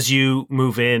 As you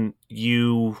move in,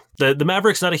 the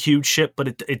Maverick's not a huge ship, but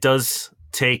it does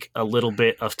take a little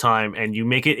bit of time, and you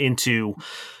make it into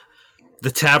the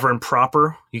tavern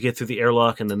proper. You get through the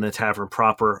airlock and then the tavern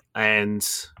proper, and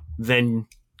then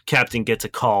Captain gets a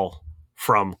call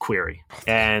from Query.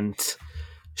 And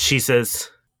she says,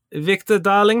 Victor,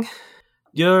 darling,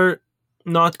 you're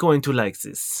not going to like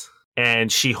this.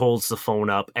 And she holds the phone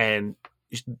up, and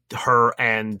her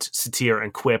and Satir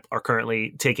and Quip are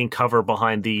currently taking cover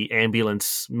behind the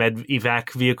ambulance med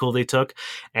evac vehicle they took.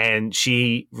 And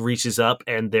she reaches up,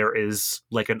 and there is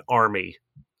like an army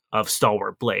of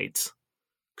stalwart blades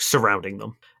surrounding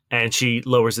them. And she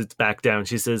lowers it back down.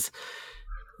 She says,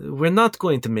 we're not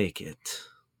going to make it.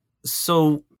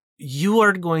 So you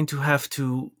are going to have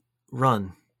to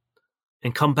run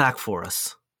and come back for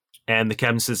us. And the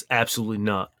captain says, absolutely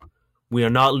not. We are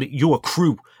not, you are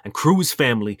crew, and crew is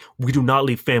family. We do not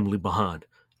leave family behind.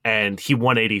 And he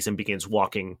 180s and begins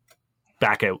walking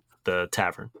back out the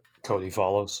tavern. Cody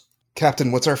follows.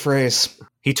 Captain, what's our phrase?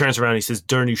 He turns around and he says,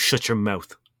 Dern, you shut your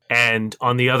mouth. And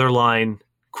on the other line,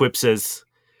 Quip says,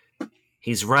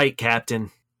 he's right,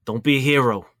 Captain. Don't be a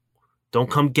hero. Don't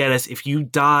come get us. If you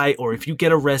die or if you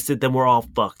get arrested, then we're all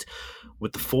fucked.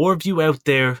 With the 4 of you out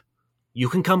there, you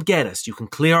can come get us. You can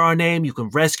clear our name. You can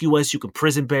rescue us. You can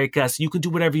prison break us. You can do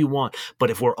whatever you want. But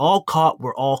if we're all caught,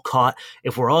 we're all caught.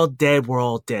 If we're all dead, we're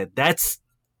all dead. That's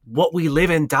what we live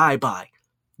and die by.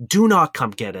 Do not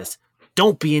come get us.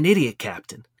 Don't be an idiot,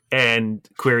 Captain. And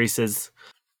Query says,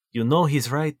 you know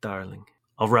he's right, darling.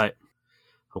 All right.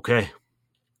 Okay.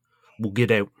 We'll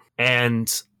get out. And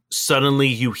suddenly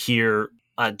you hear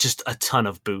just a ton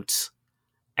of boots.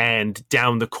 And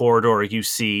down the corridor, you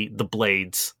see the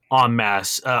blades en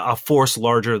masse, a force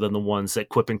larger than the ones that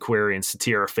Quip and Query and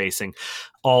Satir are facing,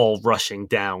 all rushing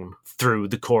down through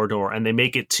the corridor. And they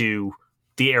make it to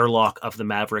the airlock of the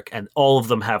Maverick, and all of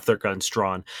them have their guns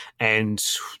drawn. And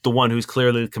the one who's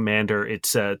clearly the commander,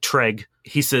 it's Treg.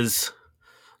 He says,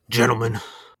 gentlemen,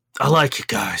 I like you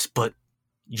guys, but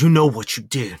you know what you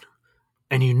did.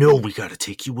 And you know we gotta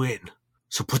take you in.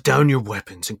 So put down your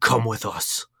weapons and come with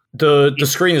us. The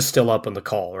screen is still up on the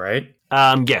call, right?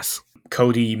 Yes.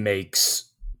 Cody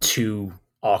makes 2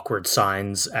 awkward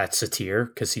signs at Satir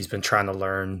because he's been trying to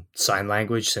learn sign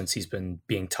language since he's been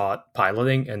being taught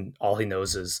piloting, and all he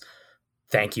knows is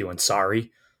thank you and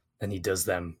sorry. And he does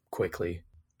them quickly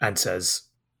and says,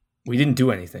 we didn't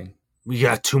do anything. We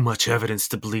got too much evidence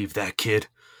to believe that, kid.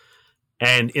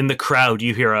 And in the crowd,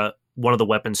 you hear one of the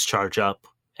weapons charge up,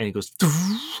 and he goes,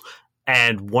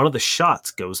 and one of the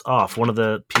shots goes off. One of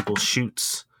the people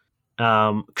shoots.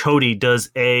 Cody does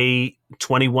a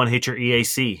 21 hit your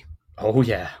EAC. Oh,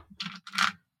 yeah.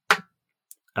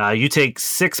 You take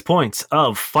 6 points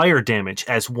of fire damage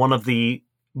as one of the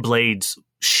blades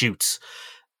shoots.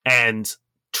 And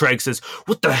Treg says,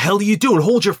 what the hell are you doing?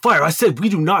 Hold your fire. I said we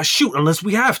do not shoot unless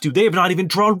we have to. They have not even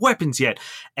drawn weapons yet.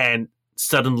 And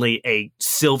suddenly a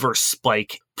silver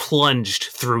spike plunged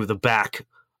through the back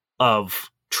of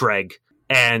Treg.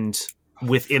 And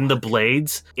within the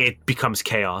blades, it becomes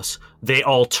chaos. They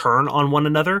all turn on one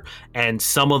another, and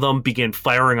some of them begin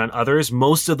firing on others.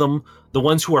 Most of them, the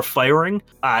ones who are firing,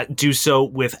 do so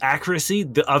with accuracy.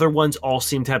 The other ones all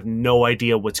seem to have no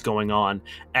idea what's going on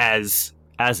as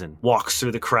Azen walks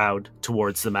through the crowd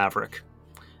towards the Maverick.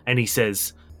 And he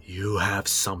says, you have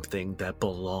something that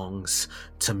belongs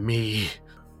to me.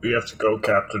 We have to go,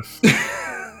 Captain.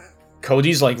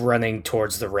 Cody's like running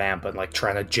towards the ramp and like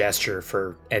trying to gesture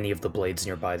for any of the blades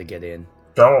nearby to get in.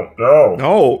 Don't, no.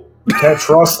 No. You can't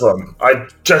trust them. I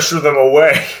gesture them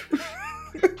away.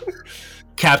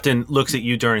 Captain looks at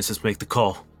you, Dern, and says, make the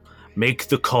call. Make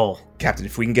the call. Captain,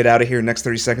 if we can get out of here in the next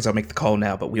 30 seconds, I'll make the call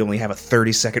now, but we only have a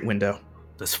 30-second window.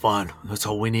 That's fine. That's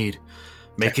all we need.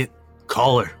 Make it.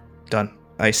 Call her. Done.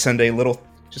 I send a little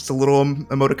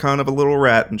emoticon of a little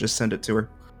rat and just send it to her.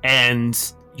 And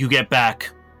you get back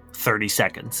 30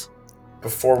 seconds.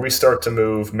 Before we start to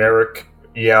move, Merrick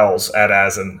yells at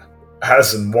Azen,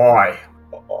 why?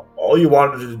 All you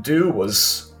wanted to do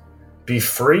was be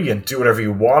free and do whatever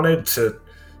you wanted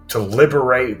to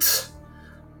liberate.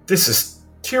 This is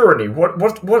tyranny.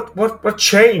 What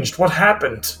changed? What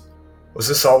happened? Was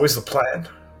this always the plan?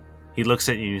 He looks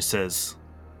at you and says,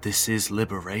 this is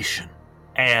liberation.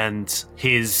 And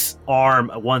his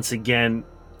arm once again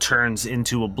turns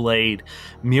into a blade,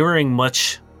 mirroring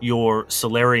much your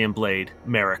Solarian blade,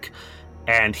 Merrick.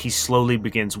 And he slowly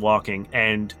begins walking,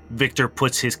 and Victor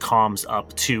puts his comms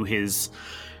up to his,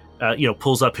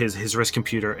 pulls up his wrist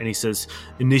computer, and he says,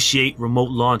 initiate remote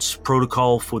launch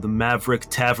protocol for the Maverick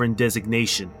Tavern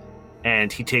designation.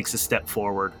 And he takes a step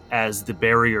forward as the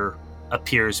barrier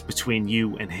appears between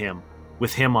you and him,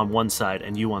 with him on one side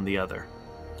and you on the other.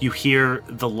 You hear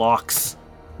the locks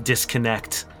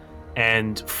disconnect,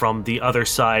 and from the other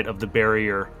side of the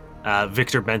barrier,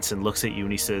 Victor Benson looks at you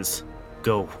and he says,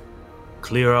 go.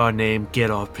 Clear our name,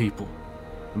 get our people.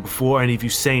 And before any of you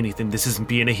say anything, this isn't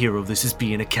being a hero, this is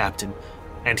being a captain.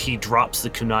 And he drops the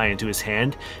kunai into his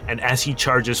hand, and as he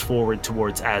charges forward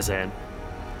towards Azan,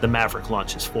 the Maverick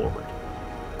launches forward.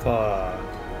 Fuck.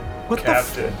 What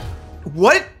Captain.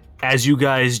 What? As you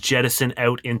guys jettison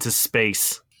out into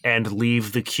space and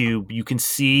leave the cube, you can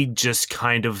see just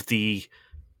kind of the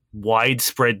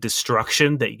widespread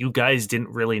destruction that you guys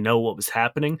didn't really know what was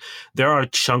happening. There are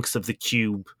chunks of the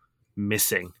cube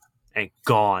missing and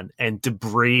gone, and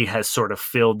debris has sort of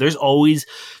filled. There's always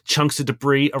chunks of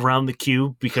debris around the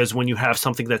cube because when you have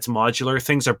something that's modular,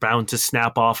 things are bound to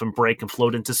snap off and break and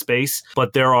float into space.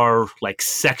 But there are like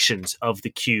sections of the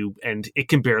cube, and it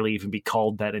can barely even be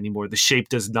called that anymore. The shape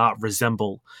does not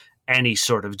resemble any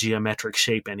sort of geometric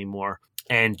shape anymore.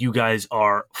 And you guys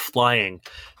are flying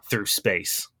through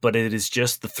space, but it is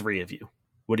just the three of you.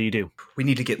 What do you do? We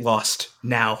need to get lost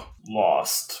now.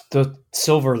 Lost. The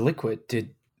silver liquid,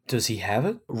 does he have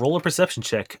it? Roll a perception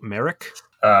check, Merrick.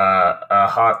 A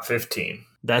hot 15.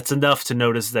 That's enough to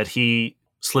notice that he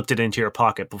slipped it into your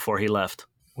pocket before he left.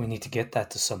 We need to get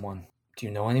that to someone. Do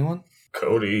you know anyone?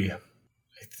 Cody, I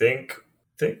think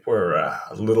we're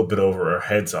a little bit over our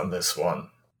heads on this one.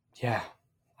 Yeah.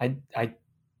 I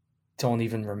don't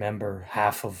even remember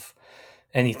half of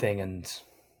anything, and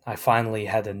I finally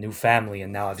had a new family,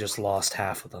 and now I've just lost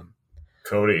half of them.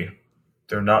 Cody,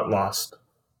 they're not lost.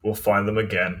 We'll find them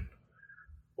again.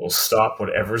 We'll stop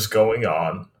whatever's going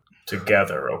on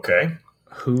together, okay?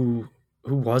 Who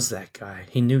was that guy?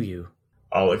 He knew you.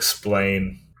 I'll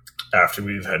explain after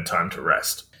we've had time to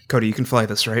rest. Cody, you can fly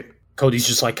this, right? Cody's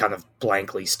just like kind of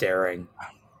blankly staring.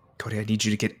 Cody, I need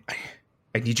you to get...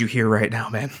 I need you here right now,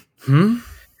 man.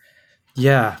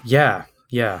 Yeah.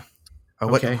 Oh,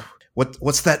 Okay.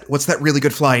 What's that really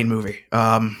good flying movie?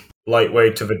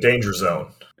 Lightweight to the danger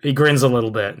zone. He grins a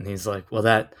little bit, and he's like, well,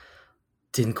 that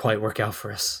didn't quite work out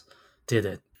for us, did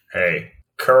it? Hey,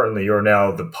 currently you're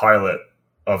now the pilot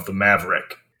of the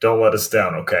Maverick. Don't let us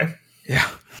down, okay? Yeah.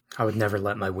 I would never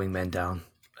let my wingman down.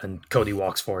 And Cody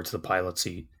walks forward to the pilot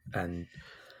seat, and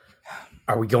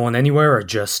are we going anywhere or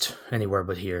just anywhere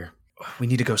but here? We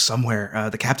need to go somewhere.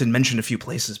 The captain mentioned a few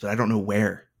places, but I don't know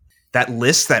where. That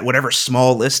list, that whatever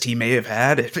small list he may have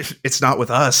had, it's not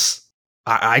with us.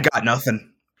 I got nothing.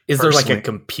 Is there like personally. a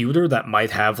computer that might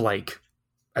have like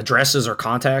addresses or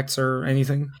contacts or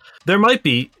anything? There might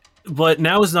be, but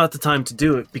now is not the time to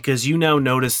do it because you now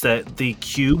notice that the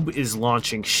cube is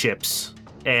launching ships,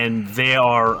 and they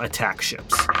are attack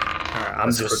ships. All right, I'm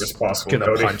As quick as just possible, gonna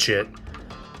Cody. punch it.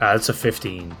 It's a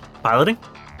 15. Piloting?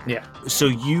 Yeah. So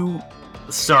you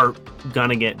start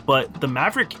gunning it, but the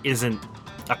Maverick isn't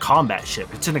a combat ship.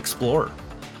 It's an explorer.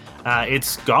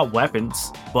 It's got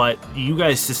weapons, but you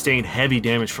guys sustained heavy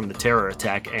damage from the terror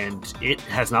attack, and it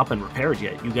has not been repaired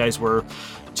yet. You guys were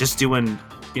just doing,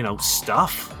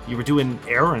 stuff. You were doing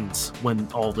errands when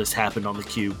all this happened on the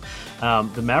cube.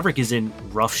 The Maverick is in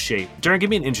rough shape. Darren,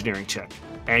 give me an engineering check.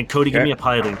 And Cody, give Okay. me a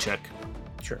piloting check.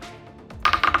 Sure.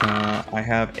 I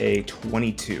have a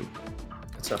 22.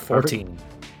 It's a 14.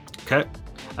 Okay.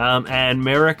 And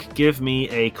Merrick, give me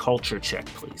a culture check,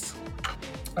 please.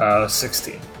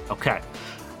 16. Okay.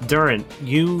 Durin,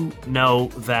 you know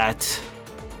that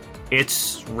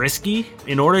it's risky.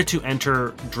 In order to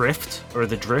enter drift, or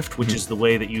the drift, which is the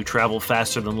way that you travel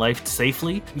faster than light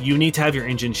safely, you need to have your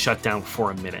engine shut down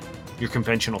for a minute, your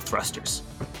conventional thrusters.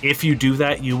 If you do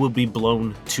that, you will be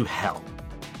blown to hell.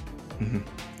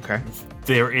 Okay.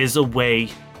 There is a way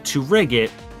to rig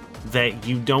it that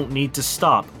you don't need to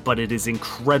stop, but it is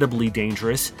incredibly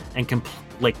dangerous and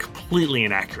completely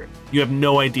inaccurate. You have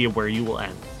no idea where you will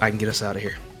end. I can get us out of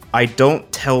here. I don't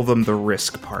tell them the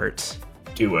risk part.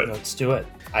 Do it. Let's do it.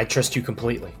 I trust you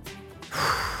completely.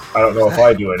 I don't know if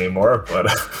I do anymore, but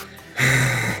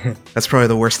That's probably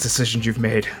the worst decision you've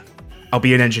made. I'll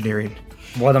be in engineering.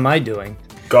 What am I doing?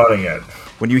 gutting it.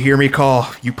 When you hear me call,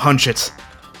 you punch it.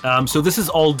 So this is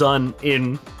all done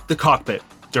in the cockpit,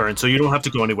 Durin, so you don't have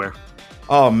to go anywhere.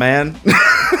 Oh, man.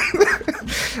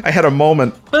 I had a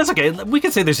moment. But that's okay. We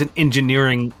can say there's an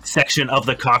engineering section of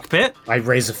the cockpit. I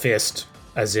raise a fist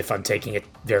as if I'm taking it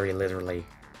very literally,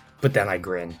 but then I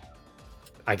grin.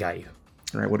 I got you.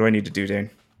 All right, what do I need to do, Dane?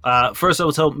 First, I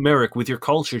will tell Merrick with your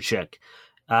culture check.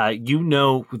 You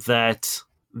know that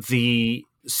the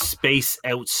space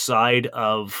outside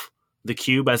of the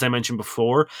cube, as I mentioned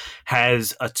before,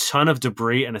 has a ton of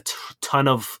debris and a ton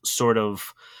of sort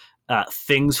of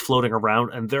things floating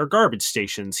around, and there are garbage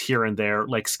stations here and there,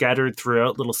 like scattered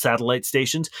throughout, little satellite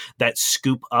stations that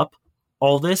scoop up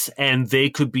all this, and they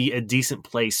could be a decent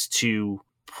place to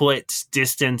put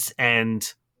distance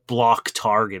and block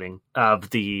targeting of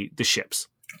the ships.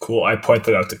 Cool. I point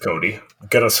that out to Cody.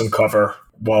 Get us some cover.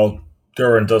 while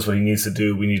Durin does what he needs to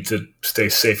do, we need to stay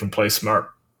safe and play smart.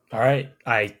 All right.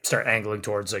 I start angling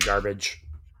towards a garbage,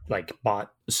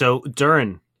 bot. So,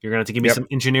 Durin, you're going to have to give me Yep. some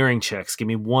engineering checks. Give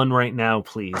me one right now,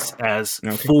 please, as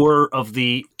Okay. 4 of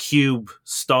the cube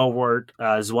stalwart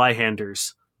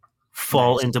Zweihanders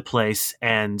fall Nice. into place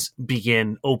and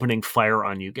begin opening fire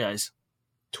on you guys.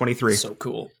 23. So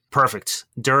cool. Perfect.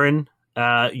 Durin,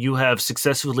 you have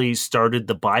successfully started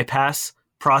the bypass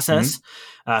process.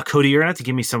 Cody, you're going to have to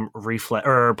give me some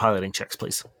piloting checks,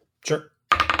 please. Sure.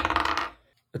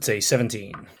 Let's say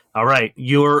 17. All right.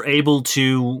 You're able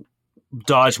to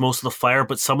dodge most of the fire,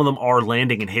 but some of them are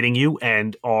landing and hitting you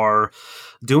and are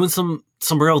doing some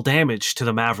real damage to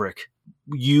the Maverick.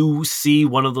 You see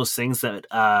one of those things that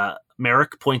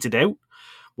Merrick pointed out,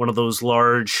 one of those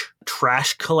large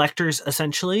trash collectors,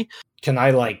 essentially. Can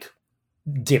I,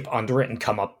 dip under it and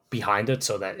come up behind it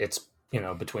so that it's,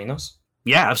 between us?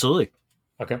 Yeah, absolutely.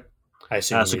 Okay. I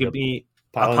assume So we give need me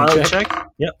a a pilot check.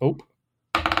 Yep. Oh.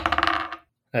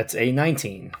 That's a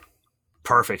 19.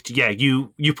 Perfect. Yeah,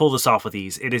 you pull this off with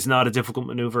ease. It is not a difficult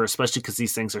maneuver, especially because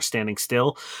these things are standing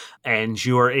still, and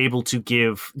you are able to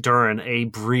give Durin a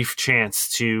brief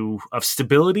chance of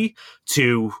stability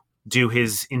to do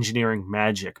his engineering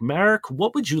magic. Merrick,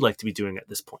 what would you like to be doing at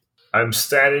this point? I'm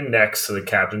standing next to the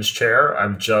captain's chair.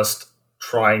 I'm just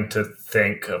trying to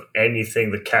think of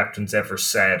anything the captain's ever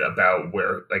said about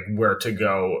where to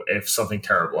go if something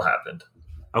terrible happened.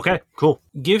 Okay, cool.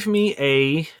 Give me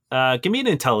an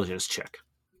intelligence check.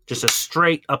 Just a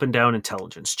straight up and down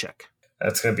intelligence check.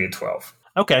 That's going to be a 12.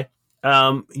 Okay.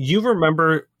 You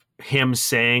remember him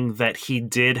saying that he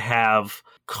did have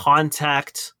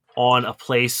contact on a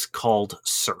place called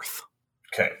Cirth.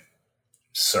 Okay.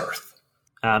 Cirth.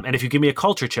 And if you give me a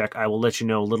culture check, I will let you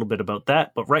know a little bit about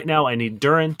that. But right now, I need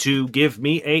Durin to give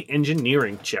me a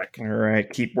engineering check. All right,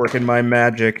 keep working my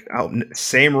magic.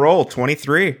 Same roll,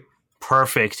 23.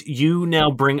 Perfect. You now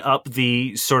bring up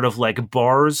the sort of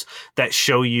bars that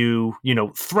show you,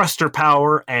 thruster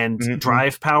power and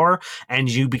drive power, and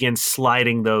you begin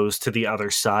sliding those to the other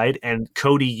side. And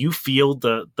Cody, you feel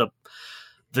the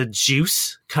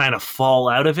juice kind of fall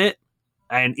out of it.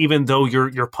 And even though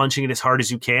you're punching it as hard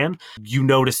as you can, you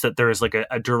notice that there is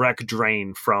a direct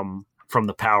drain from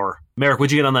the power. Merrick,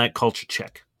 what'd you get on that culture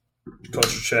check?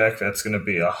 Culture check, that's going to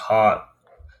be a hot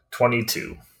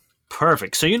 22.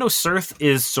 Perfect. So Cirth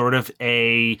is sort of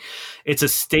it's a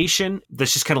station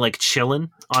that's just kind of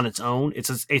chilling on its own.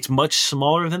 It's much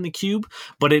smaller than the cube,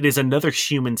 but it is another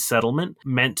human settlement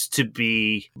meant to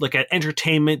be an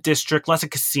entertainment district, lots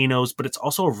of casinos, but it's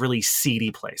also a really seedy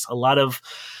place. A lot of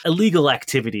illegal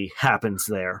activity happens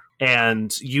there. And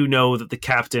that the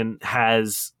captain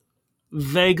has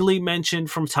vaguely mentioned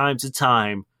from time to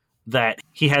time that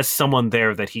he has someone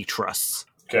there that he trusts.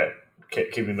 Okay,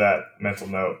 keep me that mental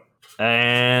note.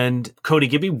 And Cody,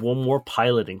 give me one more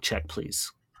piloting check,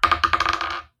 please.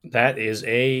 That is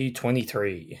a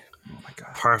 23. Oh my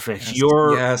god. Perfect. Yes.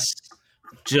 You're Yes.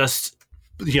 just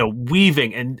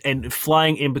weaving and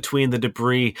flying in between the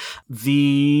debris.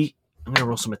 I'm gonna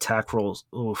roll some attack rolls.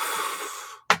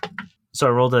 Oof. So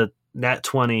I rolled a nat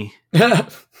 20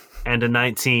 and a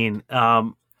 19.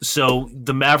 So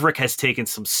the Maverick has taken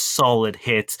some solid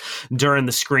hits. During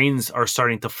the screens are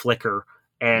starting to flicker.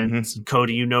 And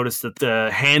Cody, you notice that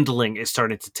the handling is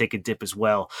starting to take a dip as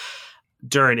well.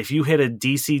 Durin, if you hit a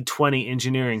DC 20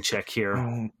 engineering check here.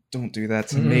 Oh, don't do that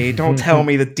to me. Don't tell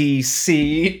me the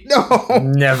DC. No.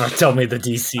 Never tell me the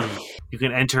DC. You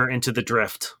can enter into the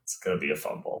drift. It's going to be a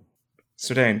fumble.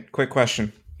 So Dane, quick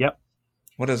question. Yep.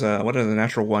 What does a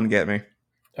natural 1 get me?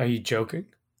 Are you joking?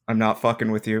 I'm not fucking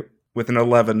with you. With an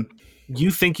 11. You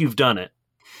think you've done it.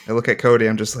 I look at Cody,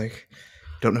 I'm just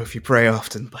don't know if you pray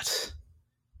often, but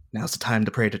now's the time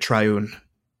to pray to Triune.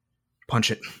 Punch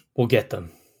it. We'll get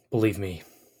them. Believe me.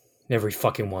 Every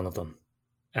fucking one of them.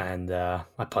 And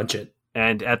I punch it.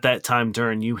 And at that time,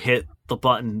 Durin, you hit the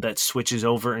button that switches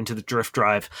over into the drift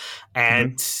drive.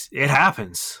 And it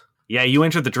happens. Yeah, you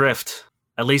enter the drift.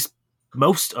 At least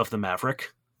most of the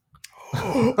Maverick.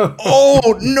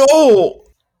 Oh, no!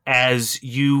 As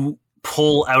you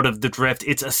pull out of the drift,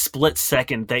 it's a split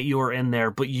second that you are in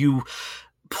there, but you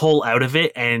pull out of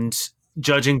it, and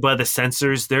judging by the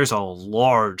sensors, there's a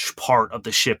large part of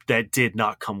the ship that did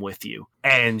not come with you.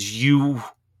 And you,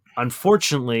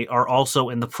 unfortunately, are also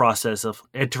in the process of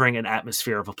entering an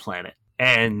atmosphere of a planet.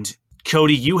 And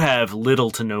Cody, you have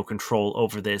little to no control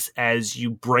over this. As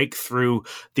you break through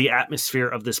the atmosphere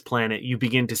of this planet, you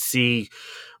begin to see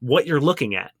what you're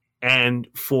looking at. And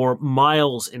for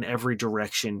miles in every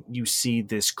direction, you see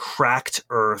this cracked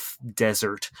earth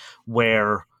desert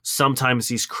where sometimes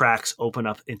these cracks open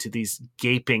up into these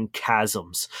gaping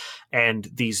chasms, and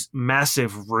these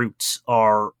massive roots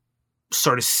are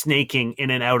sort of snaking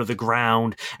in and out of the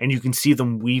ground, and you can see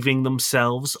them weaving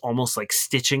themselves, almost like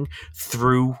stitching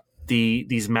through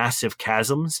these massive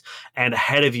chasms. And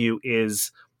ahead of you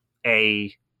is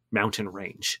a mountain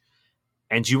range,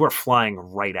 and you are flying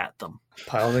right at them.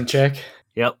 Piloting check?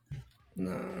 Yep.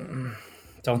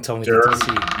 Don't tell me Jared, to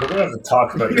see. we're gonna have to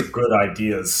talk about your good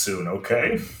ideas soon,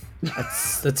 okay?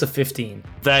 That's a 15.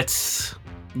 That's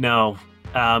no.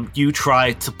 You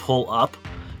try to pull up,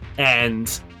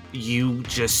 and you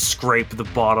just scrape the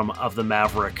bottom of the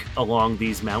Maverick along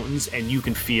these mountains, and you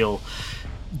can feel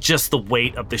just the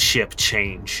weight of the ship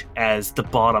change as the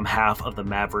bottom half of the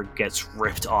Maverick gets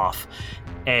ripped off.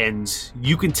 And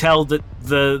you can tell that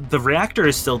the reactor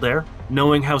is still there,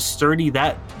 knowing how sturdy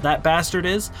that bastard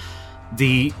is.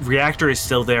 The reactor is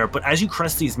still there, but as you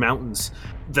crest these mountains,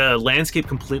 the landscape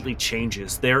completely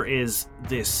changes. There is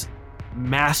this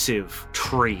massive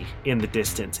tree in the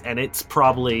distance, and it's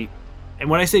probably, and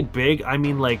when I say big, I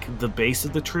mean like the base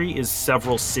of the tree is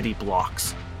several city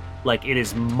blocks. Like, it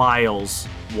is miles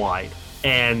wide.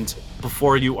 And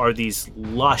before you are these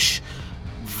lush,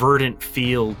 verdant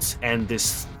fields and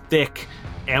this thick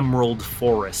emerald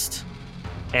forest.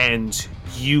 And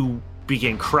you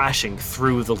begin crashing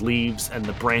through the leaves and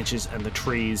the branches and the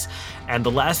trees. And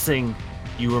the last thing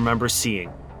you remember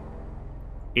seeing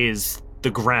is the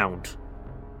ground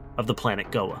of the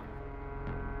planet Goa.